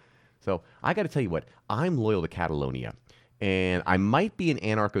more. So I got to tell you what, I'm loyal to Catalonia, and I might be an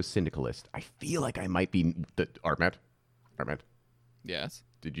anarcho-syndicalist. I feel like I might be Artmet. Yes.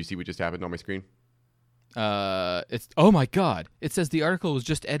 Did you see what just happened on my screen? It's oh my god! It says the article was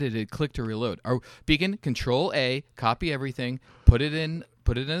just edited. Click to reload. Begin Control A, copy everything, put it in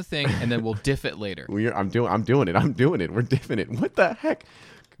a thing, and then we'll diff it later. I'm doing it. We're diffing it. What the heck?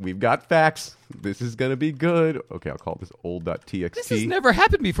 We've got facts. This is gonna be good. Okay, I'll call this old.txt. This has never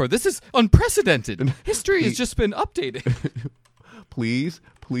happened before. This is unprecedented. History has just been updated. please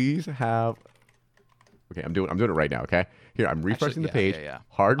have. Okay, I'm doing it right now. Okay, here I'm refreshing the page. Yeah.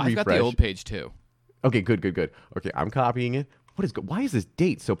 Hard I've refresh. got the old page too. Okay, good. Okay, I'm copying it. Why is this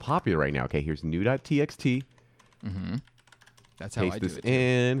date so popular right now? Okay, here's new.txt. That's how I Paste do this it. Too.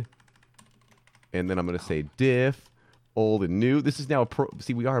 in, and then I'm gonna say diff, old and new. This is now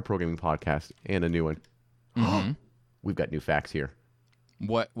we are a programming podcast and a new one. We've got new facts here.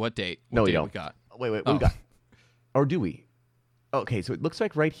 What date? No, What we date don't. We got? Wait, what Oh. we got? Or do we? Okay, so it looks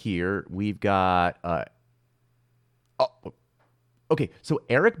like right here we've got. Okay, so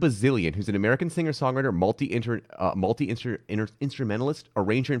Eric Bazilian, who's an American singer-songwriter, multi-instrumentalist,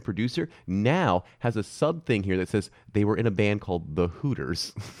 arranger, and producer, now has a sub thing here that says they were in a band called The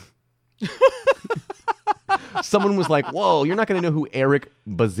Hooters. Someone was like, "Whoa, you're not going to know who Eric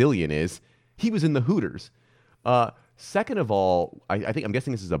Bazilian is. He was in The Hooters." Second of all, I'm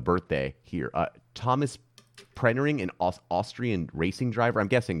guessing this is a birthday here. Thomas Prennering, an Austrian racing driver. I'm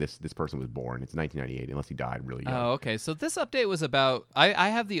guessing this person was born. It's 1998, unless he died really young. Oh, okay. So this update was about.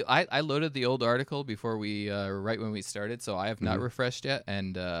 I loaded the old article before we right when we started, so I have not refreshed yet,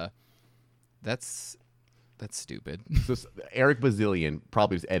 and that's stupid. So Eric Bazilian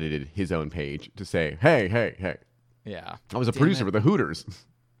probably just edited his own page to say, hey, Yeah. I was a Damn producer it. for the Hooters.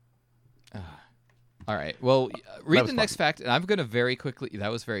 All right. Well, read was the next fact, and I'm going to very quickly.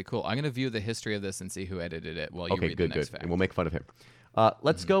 That was very cool. I'm going to view the history of this and see who edited it while you Okay, read good. the next fact. And we'll make fun of him.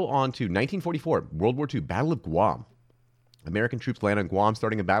 Let's go on to 1944, World War II, Battle of Guam. American troops land on Guam,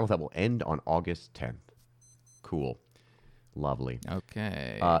 starting a battle that will end on August 10th. Cool. Lovely.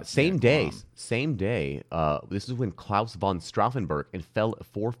 Okay. Same Yeah, day. This is when Klaus von Stauffenberg and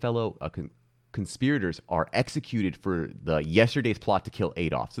four fellow conspirators are executed for yesterday's plot to kill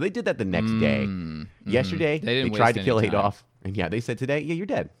Adolf. So they did that the next day. Yesterday, they tried to kill Adolf. And yeah, they said today, yeah, you're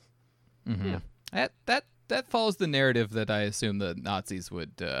dead. Mm-hmm. Yeah. That follows the narrative that I assume the Nazis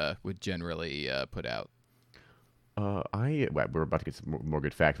would generally put out. We're about to get some more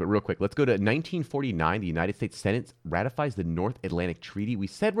good facts, but real quick, let's go to 1949. The United States Senate ratifies the North Atlantic Treaty. We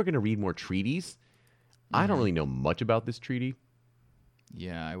said we're going to read more treaties. I don't really know much about this treaty.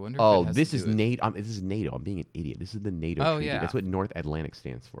 Yeah, I wonder. Oh, this is NATO. This is NATO. I'm being an idiot. This is the NATO treaty. Yeah. That's what North Atlantic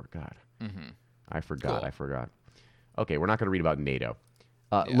stands for. God, I forgot. Cool. I forgot. Okay, we're not going to read about NATO.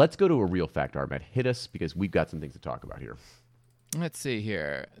 Let's go to a real fact, Ahmed. Hit us because we've got some things to talk about here. Let's see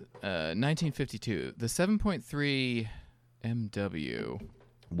here. 1952. The 7.3 MW.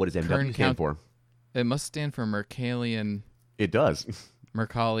 What does MW stand for? It must stand for Mercallian. It does.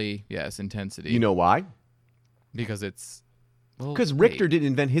 Mercalli, yes, intensity. You know why? Because it's... Because Richter didn't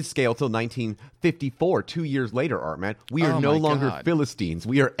invent his scale till 1954, 2 years later, Artman. We are no longer Philistines.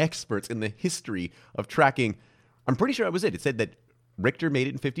 We are experts in the history of tracking. I'm pretty sure that was it. It said that Richter made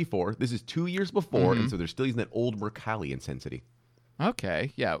it in 54. This is 2 years before, and so they're still using that old Mercalli intensity.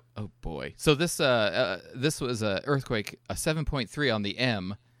 Okay, yeah. Oh boy. So this was a earthquake, a 7.3 on the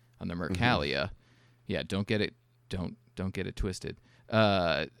M, on the Mercallia. Yeah, don't get it twisted.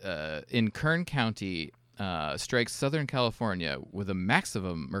 In Kern County, strikes Southern California with a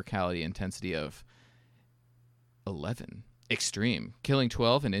maximum Mercalli intensity of 11. Extreme, killing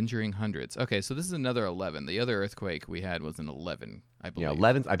 12 and injuring hundreds. Okay, so this is another 11. The other earthquake we had was an 11, I believe. Yeah,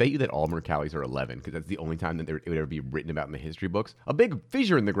 11. I bet you that all Mercallis are 11 because that's the only time that it would ever be written about in the history books. A big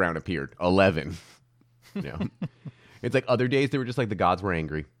fissure in the ground appeared. 11. It's like other days they were just like the gods were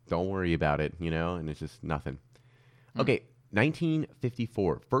angry. Don't worry about it, and it's just nothing. Okay,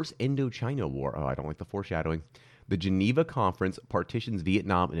 1954, First Indochina War. Oh, I don't like the foreshadowing. The Geneva Conference partitions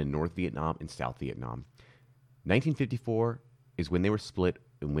Vietnam into North Vietnam and South Vietnam. 1954 is when they were split,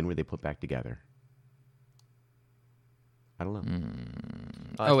 and when were they put back together? I don't know.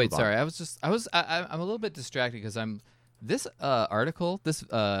 Oh wait, sorry. I'm a little bit distracted because this article, this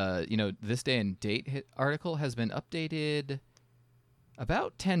this day and date article has been updated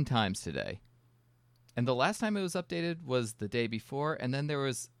about 10 times today. And the last time it was updated was the day before, and then there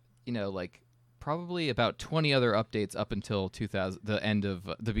was, probably about 20 other updates up until the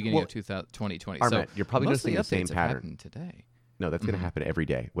beginning of 2020. Armat, so you're probably most noticing the same pattern today. No, that's going to happen every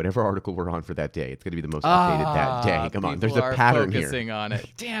day. Whatever article we're on for that day, it's going to be the most updated that day. Come on, there's a pattern here. Focusing on it.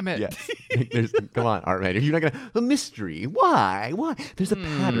 Damn it. Yes. Come on, Armat. You're not going to... A mystery. Why? There's a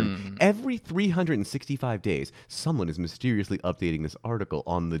pattern. Every 365 days, someone is mysteriously updating this article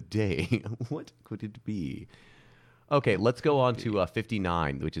on the day. What could it be? Okay, let's go on to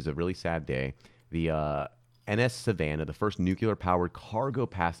 59, which is a really sad day. The NS Savannah, the first nuclear-powered cargo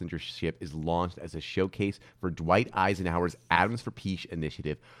passenger ship, is launched as a showcase for Dwight Eisenhower's Atoms for Peace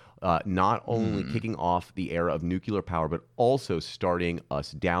initiative, not only kicking off the era of nuclear power, but also starting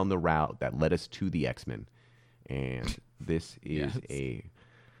us down the route that led us to the X-Men. And this is a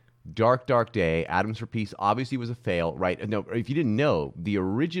dark, dark day. Atoms for Peace obviously was a fail, right? No, if you didn't know, the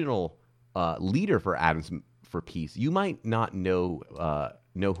original leader for Atoms for Peace, you might not know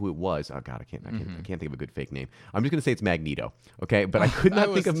who it was. Oh God, I can't think of a good fake name. I'm just gonna say it's Magneto. Okay, but I could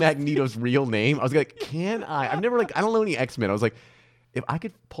not think of Magneto's real name. I was like, I've never I don't know any X-Men. I was like, if I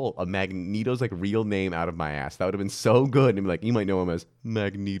could pull a Magneto's real name out of my ass, that would have been so good. And be like, you might know him as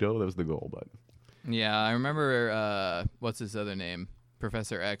Magneto. That was the goal, but yeah, I remember what's his other name?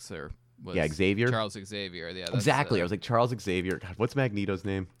 Professor X Xavier. Charles Xavier. Yeah, exactly. I was like Charles Xavier. God, what's Magneto's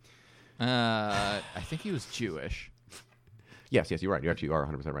name? I think he was Jewish. Yes, you're right. You actually are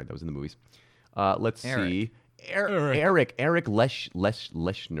 100% right. That was in the movies. Let's see. Eric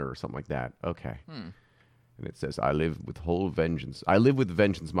Leshner or something like that. Okay. And it says, I live with vengeance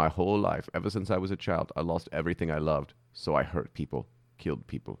my whole life. Ever since I was a child, I lost everything I loved. So I hurt people, killed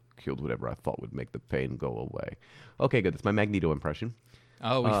whatever I thought would make the pain go away. Okay, good. That's my Magneto impression.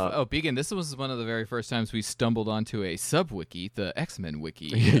 Began. This was one of the very first times we stumbled onto a sub-wiki, the X-Men wiki.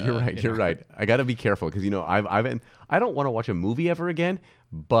 You're right. I got to be careful because I don't want to watch a movie ever again,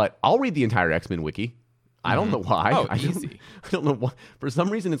 but I'll read the entire X-Men wiki. I don't know why. Easy. I don't know why. For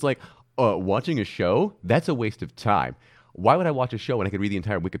some reason, it's like watching a show. That's a waste of time. Why would I watch a show when I could read the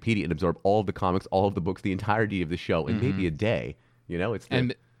entire Wikipedia and absorb all of the comics, all of the books, the entirety of the show in maybe a day?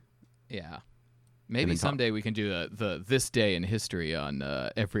 Maybe someday we can do the this day in history on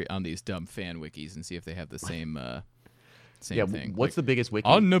these dumb fan wikis and see if they have the same thing. What's the biggest wiki?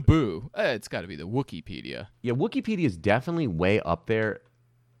 On Naboo. It's got to be the Wikipedia. Yeah, Wikipedia is definitely way up there.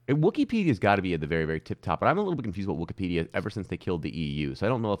 Wikipedia's got to be at the very, very tip top. But I'm a little bit confused about Wikipedia ever since they killed the EU. So I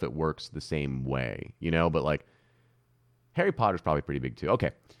don't know if it works the same way, But like, Harry Potter's probably pretty big too.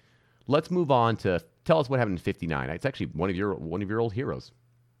 Okay, let's move on to tell us what happened in '59. It's actually one of your old heroes.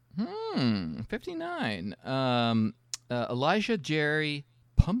 59. Elijah Jerry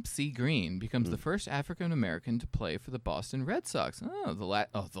Pumpsy Green becomes the first African American to play for the Boston Red Sox. Oh,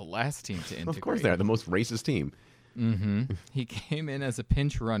 the last team to integrate. Of course, they're the most racist team. He came in as a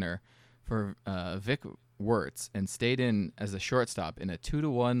pinch runner for Vic Wertz and stayed in as a shortstop in a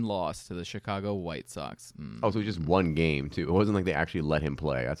 2-1 loss to the Chicago White Sox. Oh, so it was just one game too. It wasn't like they actually let him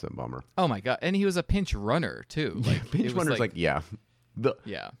play. That's a bummer. Oh my god! And he was a pinch runner too. Like pinch runner's the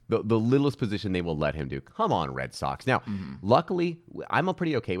littlest position they will let him do. Come on, Red Sox. Now, luckily, I'm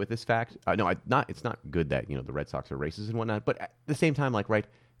pretty okay with this fact. It's not good that the Red Sox are racist and whatnot. But at the same time,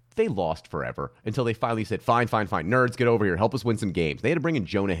 they lost forever until they finally said, fine, nerds, get over here. Help us win some games. They had to bring in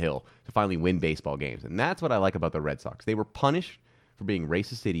Jonah Hill to finally win baseball games. And that's what I like about the Red Sox. They were punished for being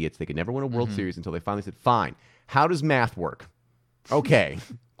racist idiots. They could never win a World Series until they finally said, fine, how does math work? Okay,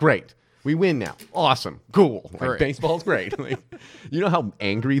 great. We win now. Awesome. Cool. Baseball's great. You know how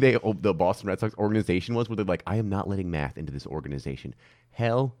angry the Boston Red Sox organization was? Where they're like, I am not letting math into this organization.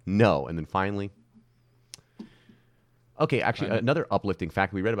 Hell no. And then finally... Okay, actually, another uplifting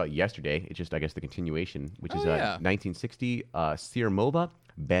fact we read about yesterday, it's just, I guess, the continuation, which is 1960, Sirmova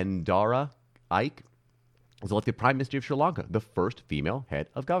Bandara Ike was elected Prime Minister of Sri Lanka, the first female head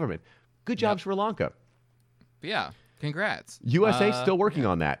of government. Good job, Sri Lanka. Yeah, congrats. USA still working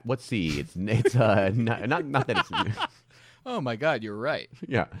on that. Let's see. It's not that it's... Oh, my God, you're right.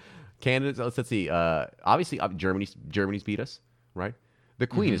 Yeah. Canada, let's see. Obviously, Germany's beat us, right? The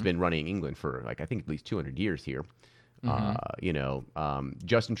Queen has been running England for, I think, at least 200 years here.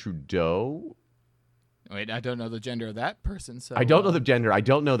 Justin Trudeau. Wait, I don't know the gender of that person. So I don't know the gender. I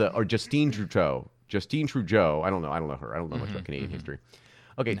don't know or Justine Trudeau. Justine Trudeau. I don't know her. I don't know much about Canadian history.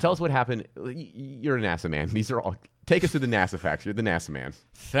 Okay, tell us what happened. You're a NASA man. These are all. Take us to the NASA facts. You're the NASA man.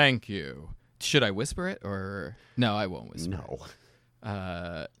 Thank you. Should I whisper it or no? I won't whisper. No.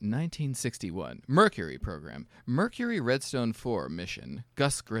 1961 Mercury program. Mercury Redstone 4 mission.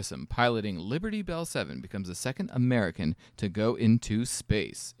 Gus Grissom piloting Liberty Bell 7 becomes the second American to go into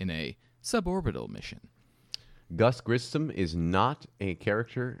space in a suborbital mission. Gus Grissom is not a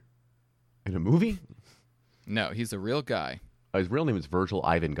character in a movie? No, he's a real guy. His real name is Virgil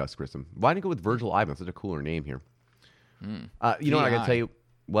Ivan Gus Grissom. Why didn't you go with Virgil Ivan? That's such a cooler name here. You know what? I gotta tell you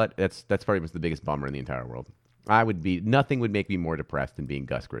what? That's probably the biggest bummer in the entire world. Nothing would make me more depressed than being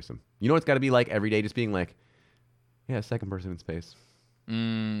Gus Grissom. You know what it's got to be like every day, just being like, yeah, second person in space.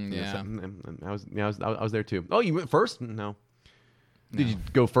 Yeah. I was there too. Oh, you went first? No. Did you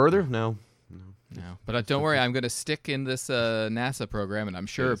go further? No. But don't worry, I'm going to stick in this NASA program, and I'm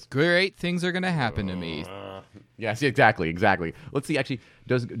sure great things are going to happen to me. Yes, exactly. Let's see. Actually,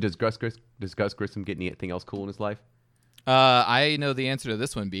 does Gus Grissom get anything else cool in his life? I know the answer to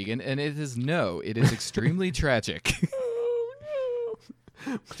this one, Began, and it is no. It is extremely tragic.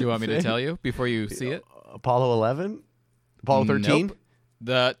 Do you want me to tell you before you see it? Apollo 11? Apollo 13? Nope.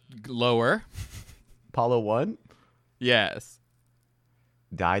 The lower. Apollo 1? Yes.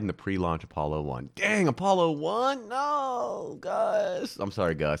 Died in the pre-launch Apollo 1. Dang, Apollo 1? No, Gus. I'm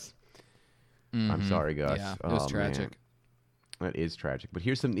sorry, Gus. I'm sorry, Gus. Yeah, it was tragic. Man. That is tragic, but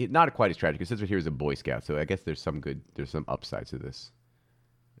here's some not quite as tragic. It says here's a Boy Scout, so I guess there's some upsides to this.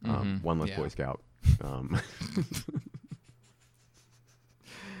 One less Boy Scout.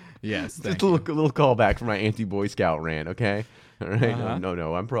 Yes, just a little callback for my anti-Boy Scout rant. Okay, all right.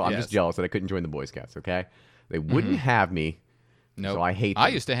 No, I'm pro. I'm just jealous that I couldn't join the Boy Scouts. Okay, they wouldn't have me. No, so I hate them. I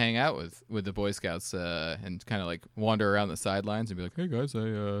used to hang out with the Boy Scouts and kind of wander around the sidelines and be like, "Hey guys,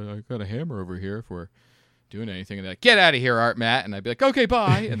 I got a hammer over here if we're doing anything," and they're like, "Get out of here, Art Matt," and I'd be like, "Okay,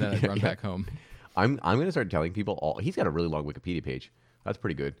 bye," and then I'd run back home. I'm gonna start telling people he's got a really long Wikipedia page. That's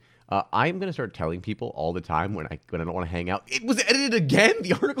pretty good. I'm gonna start telling people all the time when I don't want to hang out. It was edited again.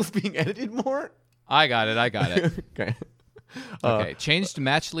 The article's being edited more. I got it. Okay. Okay. Changed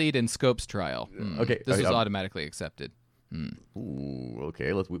match lead in Scopes trial. Okay. This was automatically accepted. Ooh.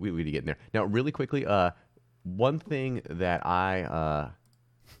 Okay. We need to get in there now. Really quickly. One thing that I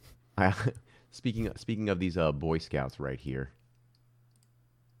Speaking of these Boy Scouts right here,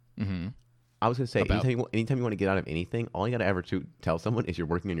 I was going to say, anytime you want to get out of anything, all you got to ever tell someone is you're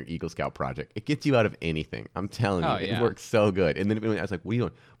working on your Eagle Scout project. It gets you out of anything. I'm telling you, it works so good. And then I was like, what are you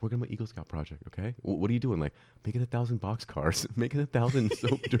doing? Working on my Eagle Scout project, okay? What are you doing? Like, making 1,000 boxcars, making 1,000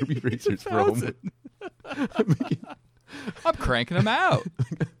 soap derby racers for home. I'm cranking them out.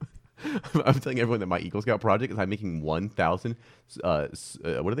 I'm telling everyone that my Eagle Scout project is I'm making 1,000. What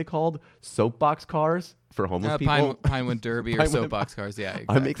are they called? Soapbox cars for homeless people. Pinewood Derby or Pinewood- soapbox cars. Yeah,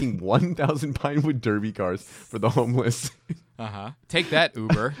 exactly. I'm making 1,000 Pinewood Derby cars for the homeless. Take that,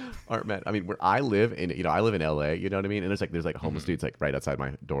 Uber. Aren't man. I mean, where I live in, I live in LA. You know what I mean? And there's like homeless dudes like right outside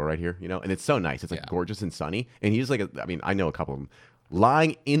my door right here. And it's so nice. It's like gorgeous and sunny. And he's like, I know a couple of them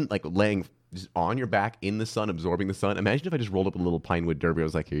laying just on your back in the sun, absorbing the sun. Imagine if I just rolled up a little Pinewood Derby. I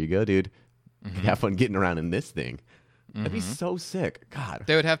was like, here you go, dude. Have fun getting around in this thing. That'd be so sick. God.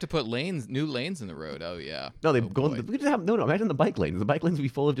 They would have to put new lanes in the road. Oh yeah. No, they oh, go. boy. We just have no. Imagine the bike lanes. The bike lanes would be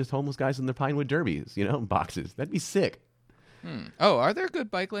full of just homeless guys in their Pinewood Derbies. Boxes. That'd be sick. Oh, are there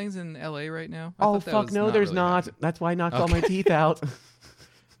good bike lanes in LA right now? Oh fuck no, there's really not. happening. That's why I knocked all my teeth out.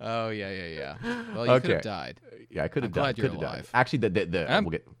 Oh yeah. Well, you could have died. Yeah, I could have I'm died. glad you're Could have died. alive. Actually,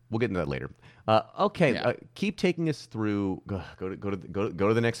 we'll get into that later. Okay, Yeah. keep taking us through. Go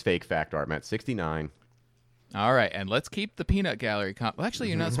to the next fake fact, Art. I'm at 69. All right, and let's keep the peanut gallery. Well, actually,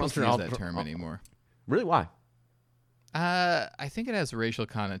 you're not supposed to use that term anymore. Really? Why? I think it has racial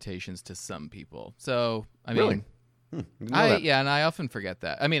connotations to some people. So I Really? mean, Didn't know that. and I often forget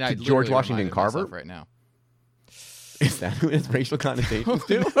that. I mean, I George literally Washington reminded Carver? myself right now. Is that who has racial connotations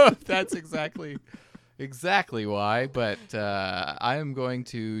to? That's exactly why. But I am going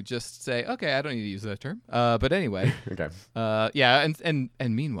to just say, okay, I don't need to use that term. But anyway, Okay. yeah, and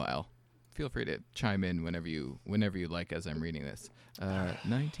meanwhile, feel free to chime in whenever you like as I'm reading this.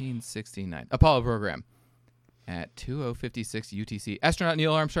 1969 Apollo program. At 20:56 UTC, astronaut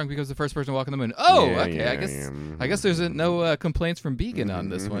Neil Armstrong becomes the first person to walk on the moon. Oh, Yeah, okay. yeah, I guess there's no complaints from Beacon on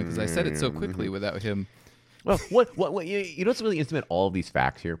this one because I said it so quickly without him. Well, what you know what's really interesting about all of these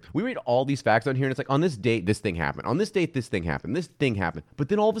facts here? We read all these facts on here, and it's like, on this date, this thing happened. On this date, this thing happened. This thing happened. But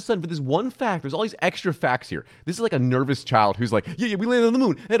then all of a sudden, for this one fact, there's all these extra facts here. This is like a nervous child who's like, yeah, we landed on the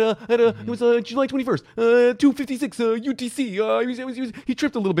moon it was July 21st, 2:56 UTC. He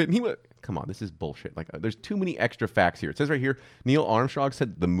tripped a little bit, and he went. Come on, this is bullshit. Like, there's too many extra facts here. It says right here, Neil Armstrong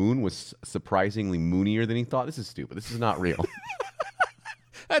said the moon was surprisingly moonier than he thought. This is stupid. This is not real.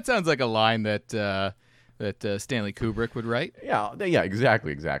 That sounds like a line that Stanley Kubrick would write. Yeah,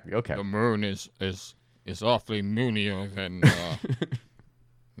 exactly. Okay. The moon is awfully moonier than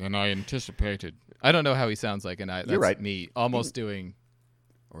than I anticipated. I don't know how he sounds like, and that's You're right. me almost doing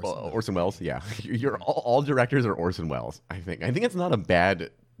Orson Welles, yeah. You're all directors are Orson Welles, I think. I think it's not a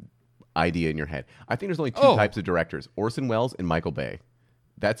bad idea in your head. I think there's only two types of directors, Orson Welles and Michael Bay.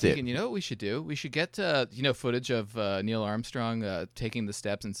 That's it. You know what we should do? We should get footage of Neil Armstrong taking the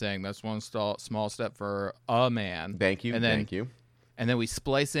steps and saying that's one small step for a man. Thank you. Thank you. And then we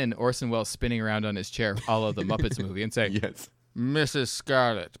splice in Orson Welles spinning around on his chair, a la the Muppets movie, and say, Yes. Mrs.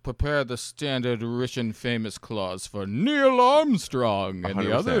 Scarlett, prepare the standard rich and famous clause for Neil Armstrong and the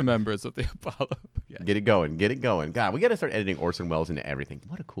 100%. other members of the Apollo. Yeah. Get it going. God, we got to start editing Orson Welles into everything.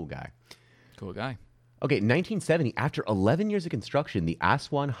 What a cool guy. Cool guy. Okay, 1970, after 11 years of construction, the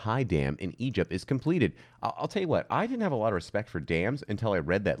Aswan High Dam in Egypt is completed. I'll tell you what, I didn't have a lot of respect for dams until I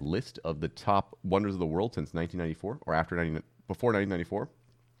read that list of the top wonders of the world since 1994, or before 1994.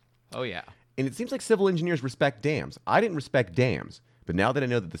 Oh, yeah. And it seems like civil engineers respect dams. I didn't respect dams, but now that I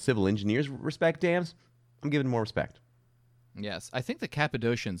know that the civil engineers respect dams, I'm giving them more respect. Yes. I think the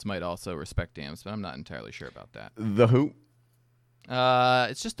Cappadocians might also respect dams, but I'm not entirely sure about that. The who?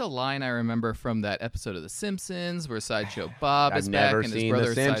 It's just a line I remember from that episode of The Simpsons where Sideshow Bob is I've back never and his seen brother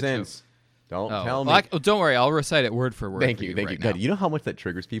The Simpsons. Don't tell me. Don't worry, I'll recite it word for word. Thank for you. right Good. now. You know how much that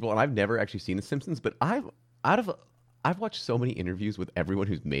triggers people, and I've never actually seen The Simpsons, but I've watched so many interviews with everyone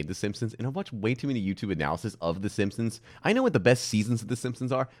who's made The Simpsons, and I've watched way too many YouTube analysis of The Simpsons. I know what the best seasons of The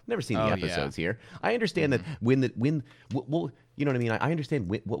Simpsons are. I've never seen the episodes here. I understand that you know what I mean. I understand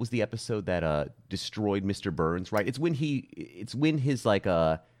what was the episode that destroyed Mr. Burns, right? It's when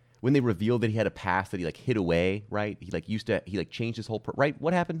when they revealed that he had a past that he hid away, right? He changed his whole right.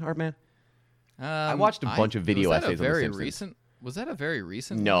 What happened, Hartman? I watched a bunch of video essays on The Simpsons. Was that a very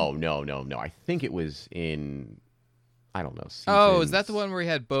recent? No. I think it was in. I don't know. Is that the one where he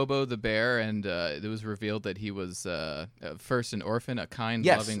had Bobo the bear, and it was revealed that he was first an orphan, a kind,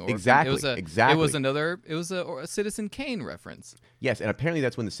 loving orphan? Exactly. It was a Citizen Kane reference. Yes, and apparently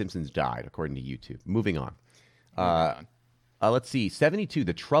that's when The Simpsons died, according to YouTube. Moving on. Let's see. 72.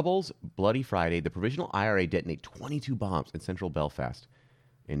 The Troubles, Bloody Friday. The Provisional IRA detonate 22 bombs in central Belfast,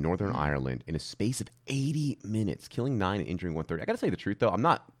 in Northern Ireland, in a space of 80 minutes, killing 9 and injuring 130. I got to say the truth though.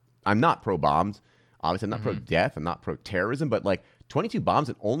 I'm not pro bombs. Obviously, I'm not pro-death. I'm not pro-terrorism. But, 22 bombs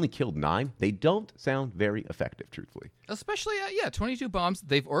and only killed 9. They don't sound very effective, truthfully. Especially, 22 bombs.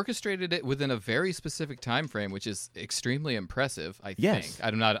 They've orchestrated it within a very specific time frame, which is extremely impressive. I Yes.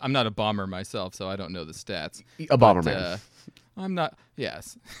 think. I'm not a bomber myself, so I don't know the stats. A bomber man. I'm not.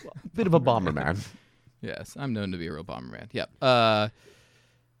 Yes, Bit of a bomber man. yes. I'm known to be a real bomber man. Yep.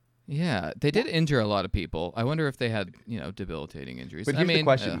 Yeah, they did injure a lot of people. I wonder if they had, debilitating injuries. But here's the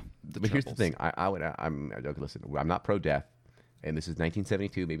question. The But here's the troubles. thing. Okay, listen, I'm not pro-death, and this is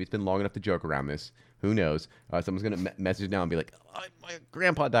 1972. Maybe it's been long enough to joke around this. Who knows? Someone's going to message now and be like, my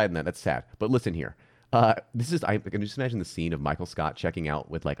grandpa died in that. That's sad. But listen here. I can just imagine the scene of Michael Scott checking out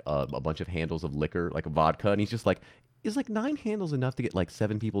with like a bunch of handles of liquor, like vodka, and he's just like, is like 9 handles enough to get like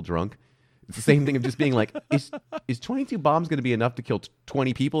 7 people drunk? It's the same thing of just being like, is 22 bombs going to be enough to kill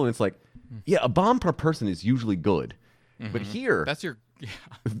 20 people? And it's like, yeah, a bomb per person is usually good. But here, That's your. Yeah.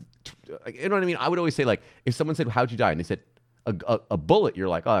 you know what I mean? I would always say, like, if someone said, how'd you die? And they said, a bullet, you're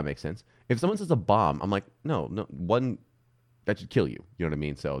like, oh, that makes sense. If someone says a bomb, I'm like, no, one that should kill you. You know what I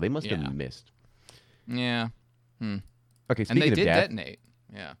mean? So they must Yeah. have missed. Yeah. Okay, And speaking they of did death, detonate.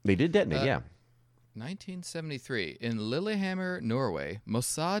 Yeah. they did detonate, yeah. 1973, in Lillehammer, Norway,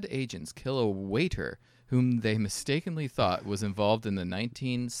 Mossad agents kill a waiter whom they mistakenly thought was involved in the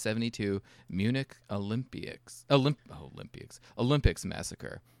 1972 Munich Olympics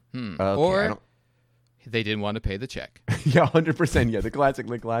massacre. Okay, I Or don't- they didn't want to pay the check. Yeah, 100%. Yeah, the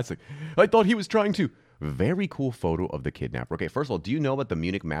classic. I thought he was trying to. Very cool photo of the kidnapper. Okay, first of all, do you know about the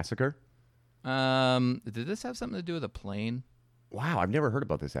Munich massacre? Did this have something to do with a plane? Wow, I've never heard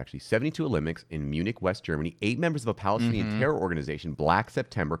about this actually. 72 Olympics in Munich, West Germany. 8 members of a Palestinian terror organization, Black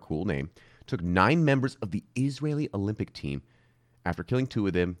September, cool name, took 9 members of the Israeli Olympic team after killing 2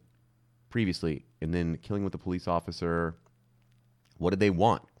 of them previously and then killing with a police officer. What did they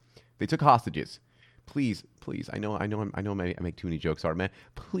want? They took hostages. Please, I know I make too many jokes, Art, man.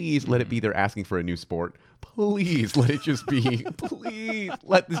 Please let it be they're asking for a new sport. Please let it just be. Please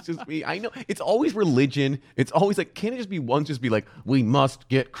let this just be. I know it's always religion. It's always like, can it just be one? Just be like, we must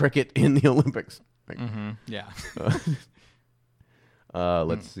get cricket in the Olympics. Like, Yeah.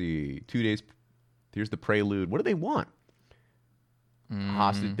 let's see. 2 days. Here's the prelude. What do they want?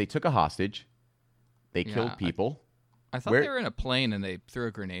 Hostage. They took a hostage. They Yeah, killed people. I thought Where- they were in a plane and they threw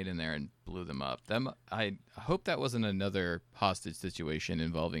a grenade in there and blew them up. I hope that wasn't another hostage situation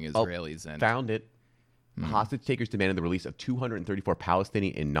involving Israelis and Found it. Hostage takers demanded the release of 234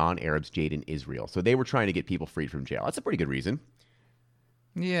 Palestinian and non-Arabs jailed in Israel. So they were trying to get people freed from jail. That's a pretty good reason.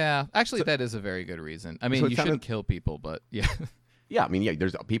 Yeah, actually, that is a very good reason. I mean, so it you sounded- shouldn't kill people, but yeah. Yeah, I mean, yeah,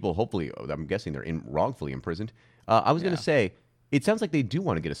 there's people, hopefully, I'm guessing they're wrongfully imprisoned. I was going Yeah. to say, it sounds like they do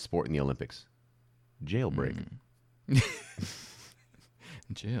want to get a sport in the Olympics. Jailbreak.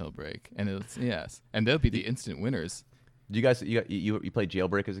 Jailbreak, and and they'll be the instant winners. Do you guys, you played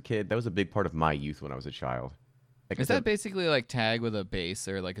Jailbreak as a kid? That was a big part of my youth when I was a child. Like I Is said- that basically like tag with a base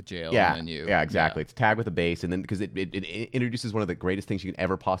or like a jail? Yeah, And then yeah, exactly. It's tag with a base, and then because it introduces one of the greatest things you can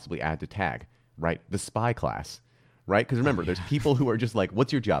ever possibly add to tag, right? The spy class, right? Because remember, there's people who are just like,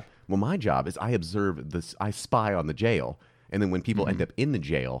 "What's your job?" Well, my job is I observe this, I spy on the jail, and then when people end up in the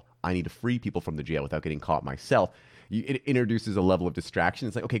jail, I need to free people from the jail without getting caught myself. It introduces a level of distraction.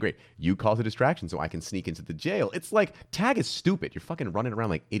 It's like, okay, great, you cause a distraction so I can sneak into the jail. It's like tag is stupid. You're fucking running around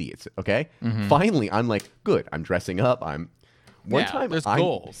like idiots. Okay, finally, I'm like, good. I'm dressing up. There's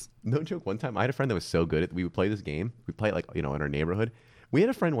goals. No joke. One time, I had a friend that was so good at. We would play this game. We play it like in our neighborhood. We had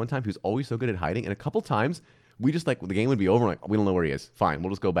a friend one time who's always so good at hiding, and a couple times we just like the game would be over. Like we don't know where he is. Fine, we'll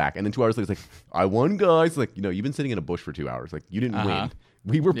just go back. And then 2 hours later, it's like I won, guys. Like you've been sitting in a bush for 2 hours. Like you didn't win.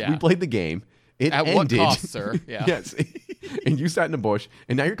 We played the game. It At ended. what cost, sir? Yeah. Yes. And you sat in a bush,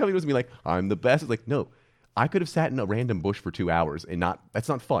 and now you're coming to us and be like, I'm the best. It's like no. I could have sat in a random bush for 2 hours and that's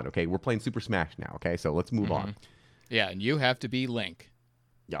not fun. Okay, we're playing Super Smash now. Okay, so let's move on. Yeah, and you have to be Link.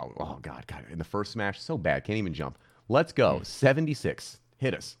 Yo, oh God. In the first Smash, so bad, can't even jump. Let's go. 76.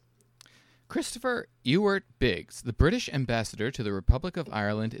 Hit us. Christopher Ewart Biggs, the British ambassador to the Republic of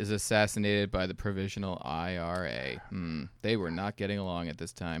Ireland, is assassinated by the Provisional IRA. They were not getting along at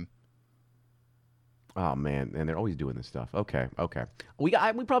this time. Oh man, and they're always doing this stuff. Okay. We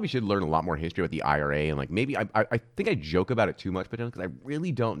probably should learn a lot more history about the IRA, and like maybe I think I joke about it too much, but because I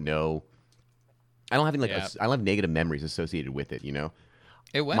really don't know. I don't have any I don't have negative memories associated with it.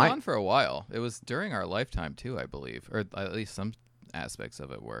 It went on for a while. It was during our lifetime too, I believe, or at least some aspects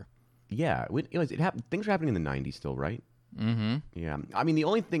of it were. Yeah, it happened. Things were happening in the '90s still, right? Mm-hmm. Yeah, I mean the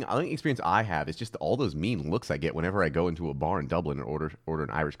only experience I have is just all those mean looks I get whenever I go into a bar in Dublin and order an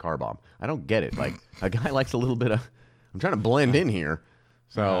Irish car bomb. I don't get it. Like a guy likes a little bit of. I'm trying to blend in here,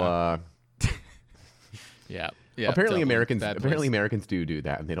 so Yeah. Yeah, apparently definitely. Americans Bad apparently place. Americans do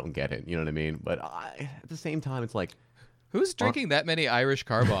that and they don't get it. You know what I mean? But at the same time, it's like Who's drinking that many Irish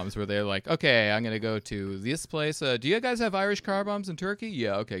car bombs where they're like, okay, I'm going to go to this place. Do you guys have Irish car bombs in Turkey?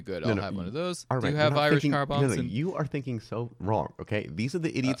 Yeah, okay, good. I'll have one of those. all Do right, you you're have not Irish thinking- car bombs? No, in... you are thinking so wrong. Okay, these are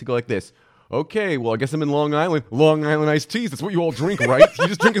the idiots who go like this. Okay, well, I guess I'm in Long Island. Long Island iced teas. That's what you all drink, right? You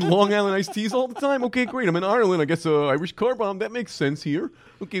just drinking Long Island iced teas all the time. Okay, great. I'm in Ireland. I guess Irish car bomb. That makes sense here.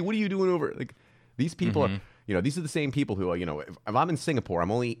 Okay, what are you doing over? Like, these people are, these are the same people who are, if I'm in Singapore,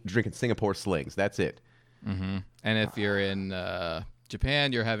 I'm only drinking Singapore slings. That's it. And if you're in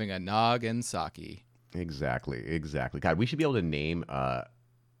Japan, you're having a nog and sake. Exactly. God, we should be able to name.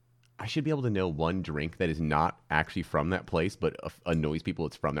 I should be able to know one drink that is not actually from that place, but annoys people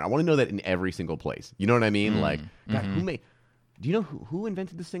it's from there. I want to know that in every single place. You know what I mean? Like, God, do you know who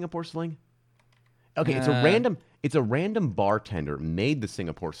invented the Singapore sling? Okay, it's a random bartender made the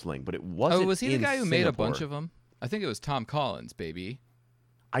Singapore sling, but it wasn't. Oh, was he the in guy who made a Singapore. bunch of them? I think it was Tom Collins, baby.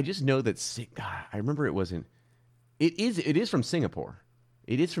 I just know that. God, I remember it wasn't. It is from Singapore.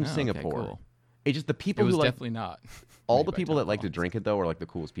 It is from Oh, okay, Singapore. cool. It's just the people It was who like definitely not. all made the by people Tom that like to Collins. drink it though are like the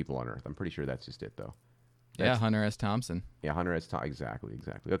coolest people on earth. I'm pretty sure that's just it though. Yeah, Hunter S. Thompson. Yeah, Hunter S. Exactly.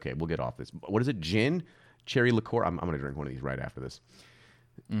 Okay, we'll get off this. What is it? Gin, cherry liqueur. I'm going to drink one of these right after this.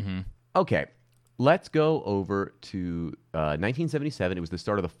 Okay, let's go over to 1977. It was the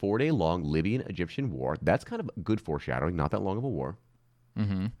start of the 4-day-long Libyan-Egyptian war. That's kind of good foreshadowing. Not that long of a war.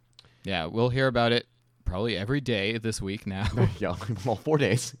 Yeah, we'll hear about it probably every day this week now. Yeah, well, 4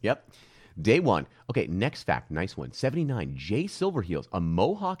 days. Yep. Day one. Okay, next fact. Nice one. 79. Jay Silverheels, a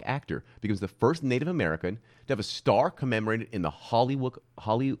Mohawk actor, becomes the first Native American to have a star commemorated in the Hollywood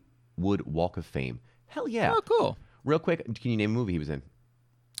Walk of Fame. Hell yeah. Oh, cool. Real quick, can you name a movie he was in?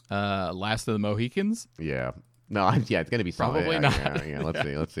 Last of the Mohicans? Yeah. No, yeah, it's going to be something. Probably Yeah, not.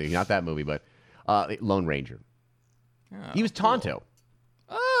 yeah, let's see. Not that movie, but Lone Ranger. Oh, He was Tonto.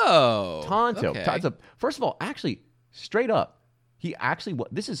 Oh. Tonto. Okay. Tonto. First of all, actually, straight up, he actually,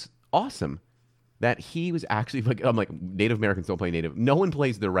 this is awesome that he was actually, like, I'm like, Native Americans don't play Native. No one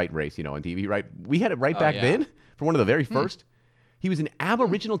plays the right race, on TV, right? We had it right back yeah. then for one of the very first. He was an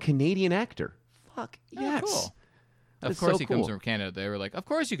Aboriginal Canadian actor. Fuck, yes. Cool. That Of is course, so he cool. comes from Canada. They were like, "Of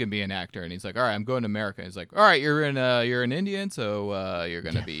course you can be an actor," and he's like, "All right, I'm going to America." And he's like, "All right, you're an Indian, so you're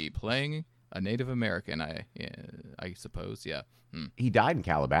going to be playing a Native American." I suppose, yeah. He died in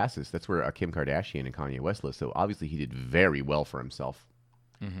Calabasas. That's where Kim Kardashian and Kanye West live. So obviously he did very well for himself.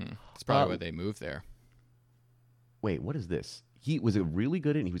 It's probably why they moved there. Wait, what is this? He was a really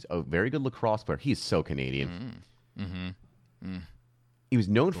good, and he was a very good lacrosse player. He is so Canadian. He was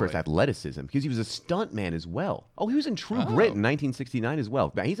known for his athleticism because he was a stunt man as well. Oh, he was in True Grit in 1969 as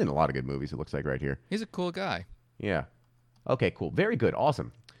well. Now, he's in a lot of good movies, it looks like right here. He's a cool guy. Yeah. Okay, cool. Very good.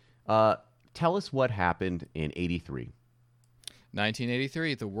 Awesome. Tell us what happened in 83.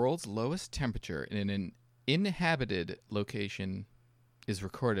 1983, the world's lowest temperature in an inhabited location is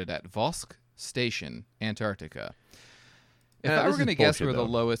recorded at Vosk Station, Antarctica. If I this were going to is guess bullshit, where the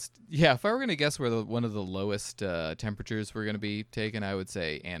though. lowest, if I were going to guess where one of the lowest temperatures were going to be taken, I would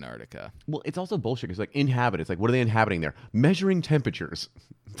say Antarctica. Well, it's also bullshit because, like, inhabit. It's like, what are they inhabiting there? Measuring temperatures.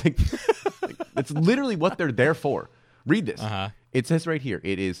 That's literally what they're there for. Read this. It says right here,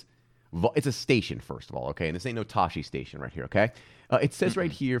 it's a station, first of all, okay? And this ain't no Tashi station right here, okay? It says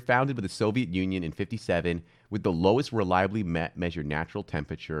right here, founded by the Soviet Union in 57 with the lowest reliably measured natural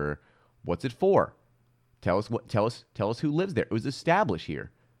temperature. What's it for? Tell us who lives there. It was established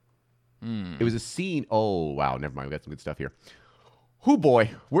here. It was a scene. Oh, wow. Never mind. We got some good stuff here. Oh, boy.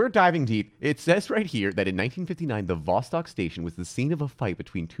 We're diving deep. It says right here that in 1959, the Vostok station was the scene of a fight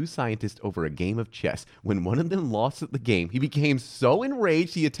between two scientists over a game of chess. When one of them lost at the game, he became so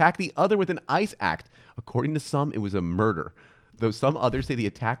enraged he attacked the other with an ice axe. According to some, it was a murder, though some others say the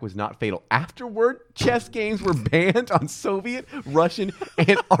attack was not fatal. Afterward, chess games were banned on Soviet, Russian,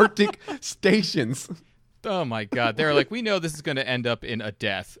 and Arctic stations. Oh my God! They're like, we know this is going to end up in a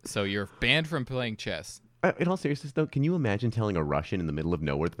death, so you're banned from playing chess. In all seriousness, though, can you imagine telling a Russian in the middle of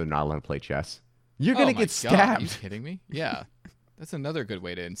nowhere that they're not allowed to play chess? You're going to get God, are you stabbed. kidding me? Yeah, that's another good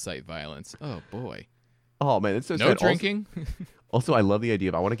way to incite violence. Oh boy, Oh, man, it's so no sad. drinking. Also, I love the idea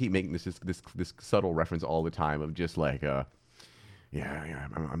of, I want to keep making this subtle reference all the time of just like, I'm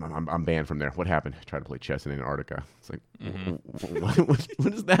banned from there. What happened? I tried to play chess in Antarctica. It's like,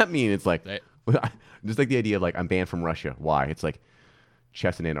 what does that mean? It's like, just like the idea of like, I'm banned from Russia. Why? It's like,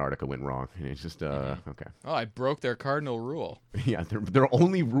 chess in Antarctica went wrong. And it's just, okay. Oh, I broke their cardinal rule. Yeah, their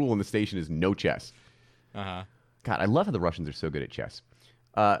only rule in the station is no chess. God, I love how the Russians are so good at chess.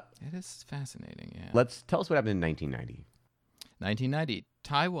 it is fascinating. Yeah. Tell us what happened in 1990. 1990.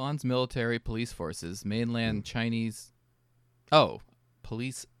 Taiwan's military police forces, mainland Chinese. Oh,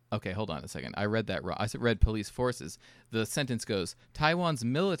 police. Okay, hold on a second. I read that wrong. I read police forces. The sentence goes: Taiwan's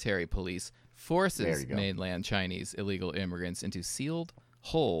military police forces mainland Chinese illegal immigrants into sealed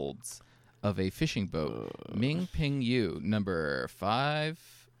holds of a fishing boat, Ming Ping Yu, number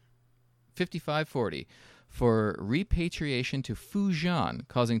 5540, for repatriation to Fujian,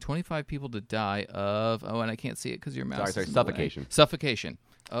 causing 25 people to die of, and I can't see it because your mouse is in the way. Suffocation.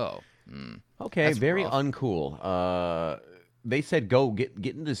 Oh. Okay, That's very rough. uncool. They said go get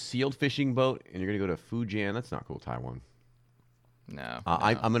in this sealed fishing boat, and you're going to go to Fujian. That's not cool, Taiwan. No.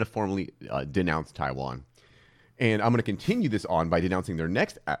 I'm going to formally denounce Taiwan. And I'm going to continue this on by denouncing their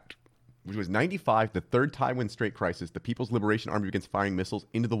next act, which was 95, the third Taiwan Strait crisis. The People's Liberation Army begins firing missiles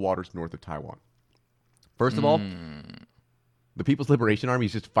into the waters north of Taiwan. First of all, the People's Liberation Army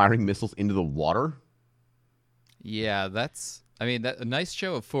is just firing missiles into the water. Yeah, that's, a nice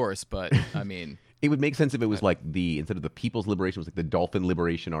show of force, but, It would make sense if it was like instead of the People's Liberation, it was like the Dolphin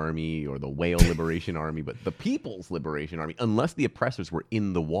Liberation Army or the Whale Liberation Army, but the People's Liberation Army, unless the oppressors were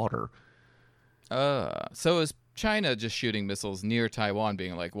in the water. So is China just shooting missiles near Taiwan,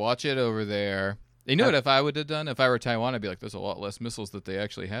 being like, watch it over there? You know what if I would have done? If I were Taiwan, I'd be like, there's a lot less missiles that they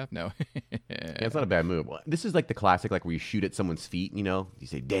actually have now. Yeah, it's not a bad move. This is like the classic, like where you shoot at someone's feet, you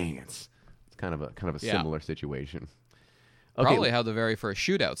say dance. It's kind of a similar situation. Okay. Probably how the very first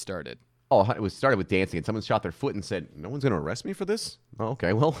shootout started. Oh, it was started with dancing, and someone shot their foot and said, "No one's going to arrest me for this." Oh,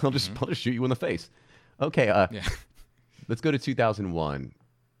 okay, well, I'll just shoot you in the face. Okay, let's go to 2001.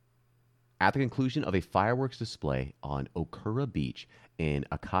 At the conclusion of a fireworks display on Okura Beach in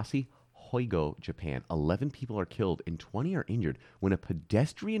Akasi, Hoigo, Japan, 11 people are killed and 20 are injured when a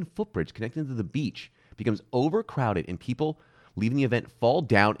pedestrian footbridge connecting to the beach becomes overcrowded and people leaving the event fall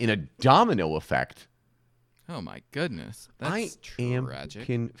down in a domino effect. Oh my goodness, that's I tragic.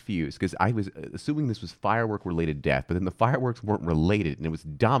 am confused because I was assuming this was firework-related death, but then the fireworks weren't related, and it was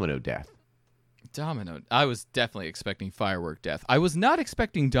domino death. Domino. I was definitely expecting firework death. I was not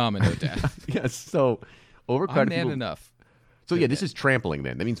expecting domino death. Yes, so overcrowded I'm man people. enough. So yeah, this is trampling.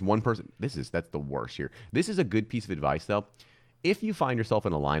 Then that means one person. That's the worst here. This is a good piece of advice, though. If you find yourself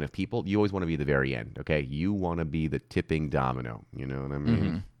in a line of people, you always want to be the very end. Okay, you want to be the tipping domino. You know what I mean?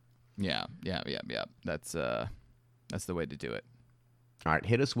 Mm-hmm. Yeah. That's the way to do it. All right,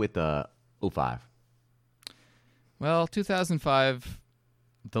 hit us with 05. Well, 2005,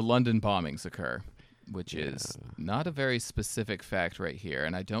 the London bombings occur, which is not a very specific fact right here,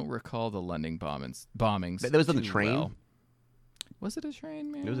 and I don't recall the London bombings. That was on the too train? well. Was it a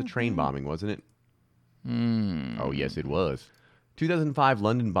train, man? It was a train bombing, wasn't it? Oh, yes, it was. 2005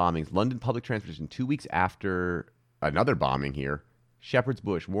 London bombings. London public transportation 2 weeks after another bombing here. Shepherd's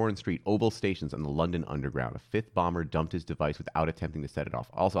Bush, Warren Street, Oval stations, and the London Underground. A fifth bomber dumped his device without attempting to set it off.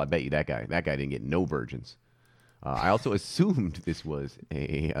 Also, I bet you that guy didn't get no virgins. I also assumed this was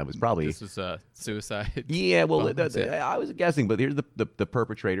probably... This was a suicide. Yeah, well, I was guessing, but here's the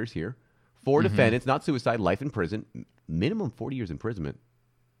perpetrators here. 4 defendants, not suicide, life in prison, minimum 40 years imprisonment.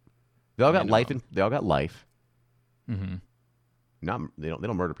 They all got life. They all got life. Mm-hmm. They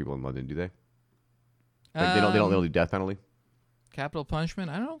don't murder people in London, do they? Like, they don't do death penalty. Capital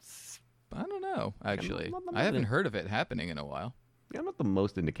punishment? I don't know. Actually, I haven't heard of it happening in a while. Yeah, I'm not the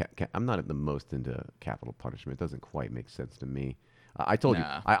most into I'm not the most into capital punishment. It doesn't quite make sense to me. I told you,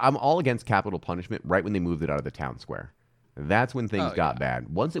 I'm all against capital punishment. Right when they moved it out of the town square, that's when things got bad.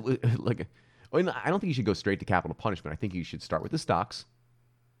 Once it was like, I don't think you should go straight to capital punishment. I think you should start with the stocks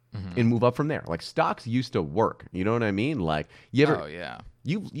and move up from there. Like stocks used to work. You know what I mean? Like you ever? Oh yeah.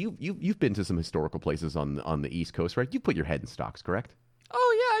 You've been to some historical places on the East Coast, right? You put your head in stocks, correct?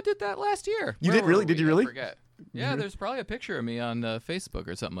 Oh yeah, I did that last year. You did really? Did you really? I forget. Yeah, there's probably a picture of me on Facebook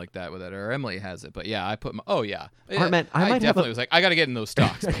or something like that with it, or Emily has it. But yeah, I put my. Oh yeah. Man, I definitely was like, I got to get in those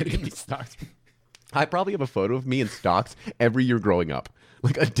stocks. I probably have a photo of me in stocks every year growing up,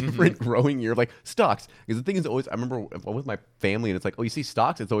 like a different growing year, like stocks. Because the thing is, always I remember I'm with my family, and it's like, oh, you see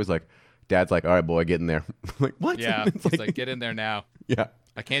stocks? It's always like, Dad's like, all right, boy, get in there. I'm like, what? Yeah, it's like, get in there now. Yeah.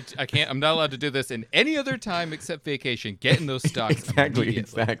 I can't. I'm not allowed to do this in any other time except vacation. Get in those stocks.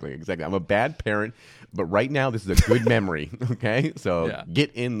 Exactly. I'm a bad parent, but right now this is a good memory. Okay, so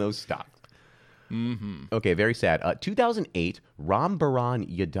get in those stocks. Mm-hmm. Okay, very sad. 2008, Ram Baran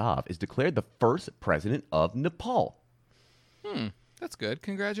Yadav is declared the first president of Nepal. That's good.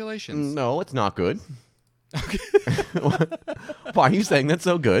 Congratulations. No, it's not good. Why are you saying that's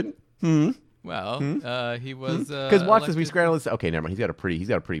so good? Well, he was because watch this. We scramble this. Okay, never mind. He's got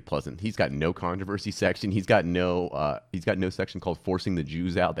a pretty pleasant. He's got no controversy section. He's got no section called forcing the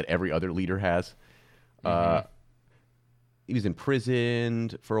Jews out that every other leader has. he was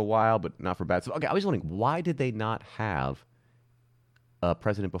imprisoned for a while, but not for bad stuff. Okay, I was wondering, why did they not have a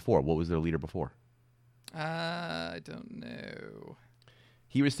president before? What was their leader before? I don't know.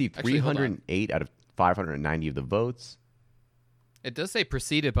 He received Actually, hold on. 308 out of 590 of the votes. It does say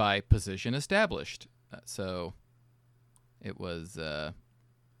preceded by position established. So it was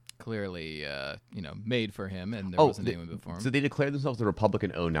clearly, made for him, and there wasn't anyone before him. So they declared themselves the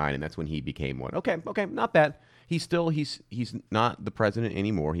Republican 09, and that's when he became one. Okay, not bad. He's not the president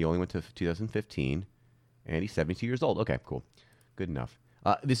anymore. He only went to 2015, and he's 72 years old. Okay, cool. Good enough.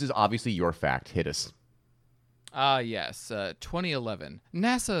 This is obviously your fact. Hit us. Yes. 2011.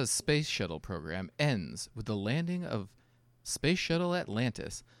 NASA's space shuttle program ends with the landing of Space Shuttle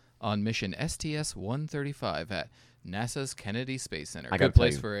Atlantis on mission STS-135 at NASA's Kennedy Space Center. I gotta Good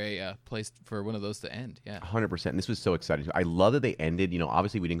place tell for a place for one of those to end. Yeah. 100%. And this was so exciting. I love that they ended.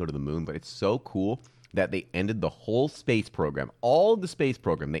 Obviously we didn't go to the moon, but it's so cool that they ended the whole space program, all of the space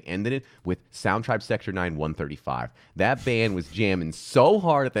program. They ended it with Sound Tribe Sector 9 135. That band was jamming so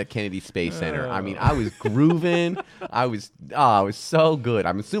hard at that Kennedy Space Center. I mean, I was grooving. it was so good.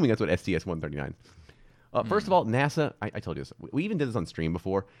 I'm assuming that's what STS 139. First of all, NASA, I told you this. We even did this on stream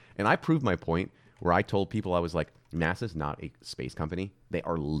before, and I proved my point where I told people, I was like, NASA's not a space company. They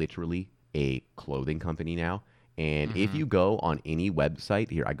are literally a clothing company now. And if you go on any website,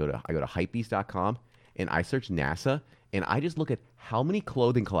 here, I go to hypebeast.com, and I search NASA, and I just look at how many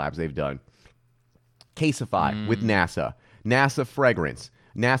clothing collabs they've done. Caseify with NASA, NASA fragrance,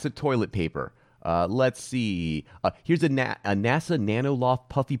 NASA toilet paper. Let's see. Here's a NASA Nanoloft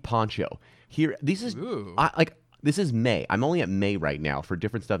puffy poncho. Here, this is this is May. I'm only at May right now for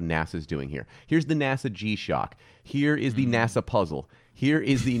different stuff NASA's doing here. Here's the NASA G-Shock. Here is the NASA puzzle. Here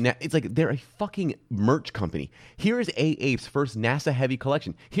is the it's like they're a fucking merch company. Here is AAPE's first NASA heavy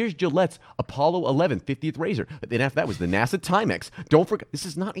collection. Here's Gillette's Apollo 11 50th razor. Then after that was the NASA Timex. Don't forget, this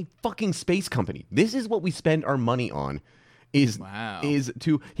is not a fucking space company. This is what we spend our money on. Here's the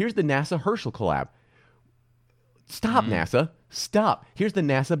NASA Herschel collab. Stop, NASA. Stop. Here's the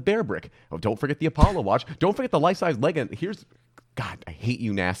NASA Bear Brick. Oh, don't forget the Apollo watch. Don't forget the life-size leg. God, I hate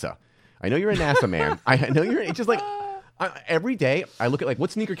you, NASA. I know you're a NASA man. I know you're. It's just like every day I look at like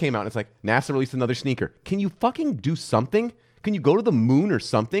what sneaker came out, and it's like NASA released another sneaker. Can you fucking do something? Can you go to the moon or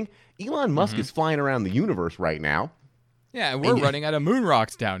something? Elon Musk is flying around the universe right now. Yeah, and we're running out of moon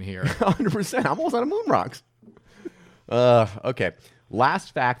rocks down here. 100%. I'm almost out of moon rocks. Okay.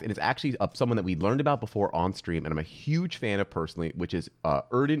 Last fact, and it's actually someone that we learned about before on stream, and I'm a huge fan of personally, which is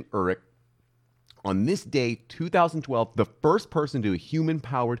Erden Urich. On this day, 2012, the first person to do a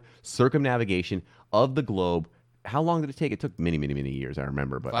human-powered circumnavigation of the globe. How long did it take? It took many, many, many years, I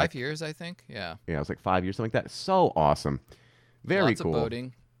remember. But 5 years, I think. Yeah. Yeah, it was like 5 years, something like that. So awesome. Very cool. Lots of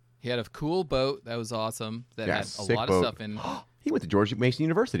boating. He had a cool boat that was awesome. That had a lot boat. of stuff in. He went to George Mason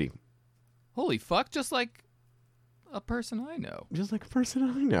University. Holy fuck! Just like a person I know. Just like a person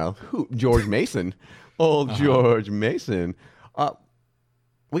I know. Who? George Mason. Old George Mason.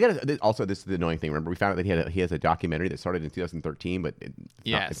 We got to also. This is the annoying thing. Remember, we found out that he has a documentary that started in 2013, but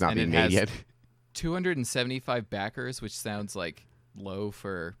it's not being made yet. 275 backers, which sounds like low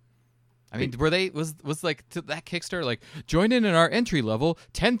for. I mean, was like that Kickstarter like join in our entry level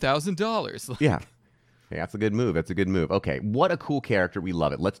 $10,000? Yeah. Hey, that's a good move. That's a good move. Okay, what a cool character. We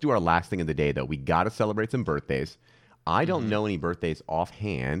love it. Let's do our last thing of the day, though. We got to celebrate some birthdays. I don't know any birthdays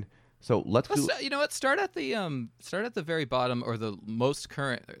offhand, so let's do. You know what? Start at the very bottom or the most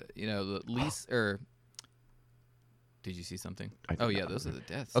current. The least or. Did you see something? Yeah, those are the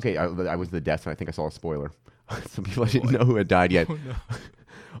deaths. Okay, I was the deaths, and I think I saw a spoiler. Some people I didn't know who had died yet. Oh, no.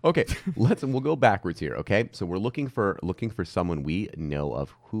 Okay, we'll go backwards here. Okay, so we're looking for someone we know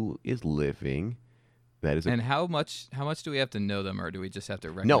of who is living. That is. And how much do we have to know them, or do we just have to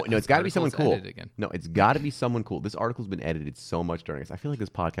recognize? No, it's got to be someone cool. Again? No, it's got to be someone cool. This article's been edited so much during this. I feel like this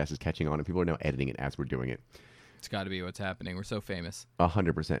podcast is catching on, and people are now editing it as we're doing it. It's got to be what's happening. We're so famous.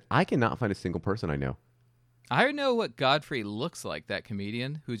 100%. I cannot find a single person I know. I know what Godfrey looks like, that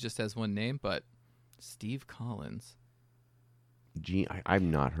comedian who just has one name, but Steve Collins. Gee, I've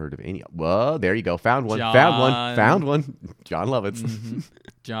not heard of any. Well, there you go. Found one. John John Lovitz. Mm-hmm.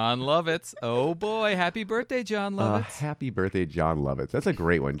 John Lovitz. Oh, boy. Happy birthday, John Lovitz. Happy birthday, John Lovitz. That's a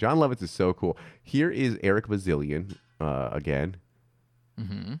great one. John Lovitz is so cool. Here is Eric Bazillion again.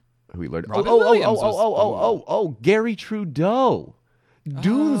 Mm-hmm. Who we learned. Gary Trudeau.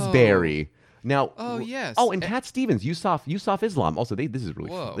 Doonesbury. Now, yes. And Cat Stevens, Yusuf Islam. Also, this is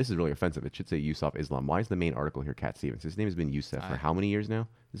really offensive. It should say Yusuf Islam. Why is the main article here Cat Stevens? His name has been Yusuf for how many years now?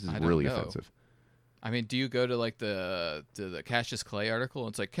 This is really offensive. I mean, do you go to like the Cassius Clay article?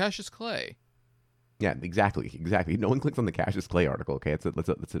 And it's like Cassius Clay. Yeah, exactly. No one clicks on the Cassius Clay article. Okay, that's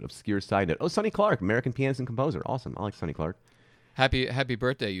an obscure side note. Oh, Sonny Clark, American pianist and composer. Awesome. I like Sonny Clark. Happy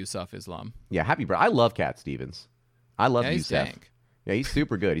birthday, Yusuf Islam. Yeah, happy bro. I love Cat Stevens. I love Yeah, he's Yusef. dank. Yeah, he's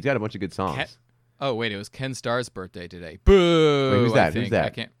super good. He's got a bunch of good songs. Oh wait, it was Ken Starr's birthday today. Boo! Wait, who's that? I think. Who's that? I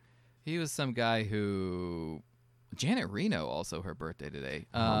can't. He was some guy who. Janet Reno also her birthday today.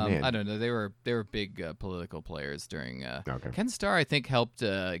 Man. I don't know. They were big political players during. Okay. Ken Starr, I think, helped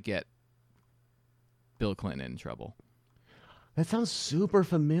get Bill Clinton in trouble. That sounds super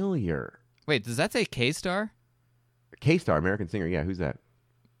familiar. Wait, does that say K Star? K-Star, American singer. Yeah, who's that?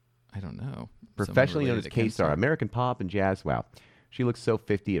 I don't know. Professionally known Someone as related to Ken K-Star, Starr? American pop and jazz. Wow. She looks so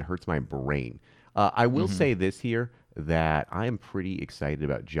 50, it hurts my brain. I will say this here, that I am pretty excited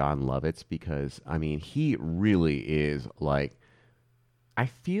about John Lovitz because, I mean, he really is like, I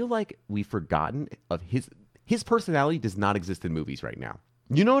feel like we've forgotten of his personality does not exist in movies right now.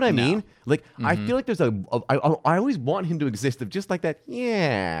 You know what I mean? Like, I feel like there's I always want him to exist of just like that,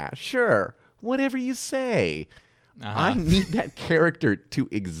 yeah, sure, whatever you say. I need that character to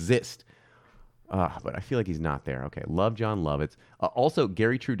exist. But I feel like he's not there. Okay, love John Lovitz. Also,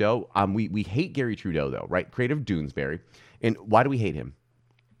 Gary Trudeau. We hate Gary Trudeau, though, right? Creator of Doonesbury. And why do we hate him?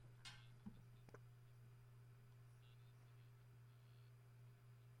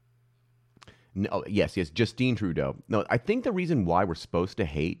 No, yes, Justine Trudeau. No, I think the reason why we're supposed to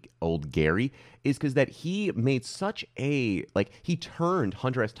hate old Gary is because that he made such a, like, he turned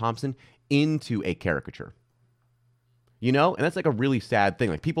Hunter S. Thompson into a caricature. You know? And that's like a really sad thing.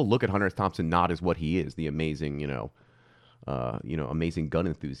 Like, people look at Hunter S. Thompson not as what he is, the amazing, amazing gun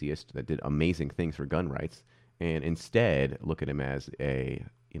enthusiast that did amazing things for gun rights, and instead look at him as a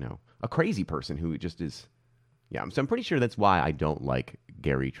crazy person who just is. Yeah, so I'm pretty sure that's why I don't like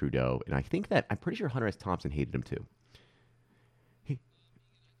Gary Trudeau, and I'm pretty sure Hunter S. Thompson hated him too.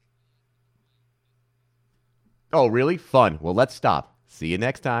 Oh, really? Fun. Well, let's stop. See you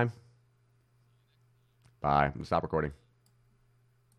next time. Bye. I'm gonna stop recording.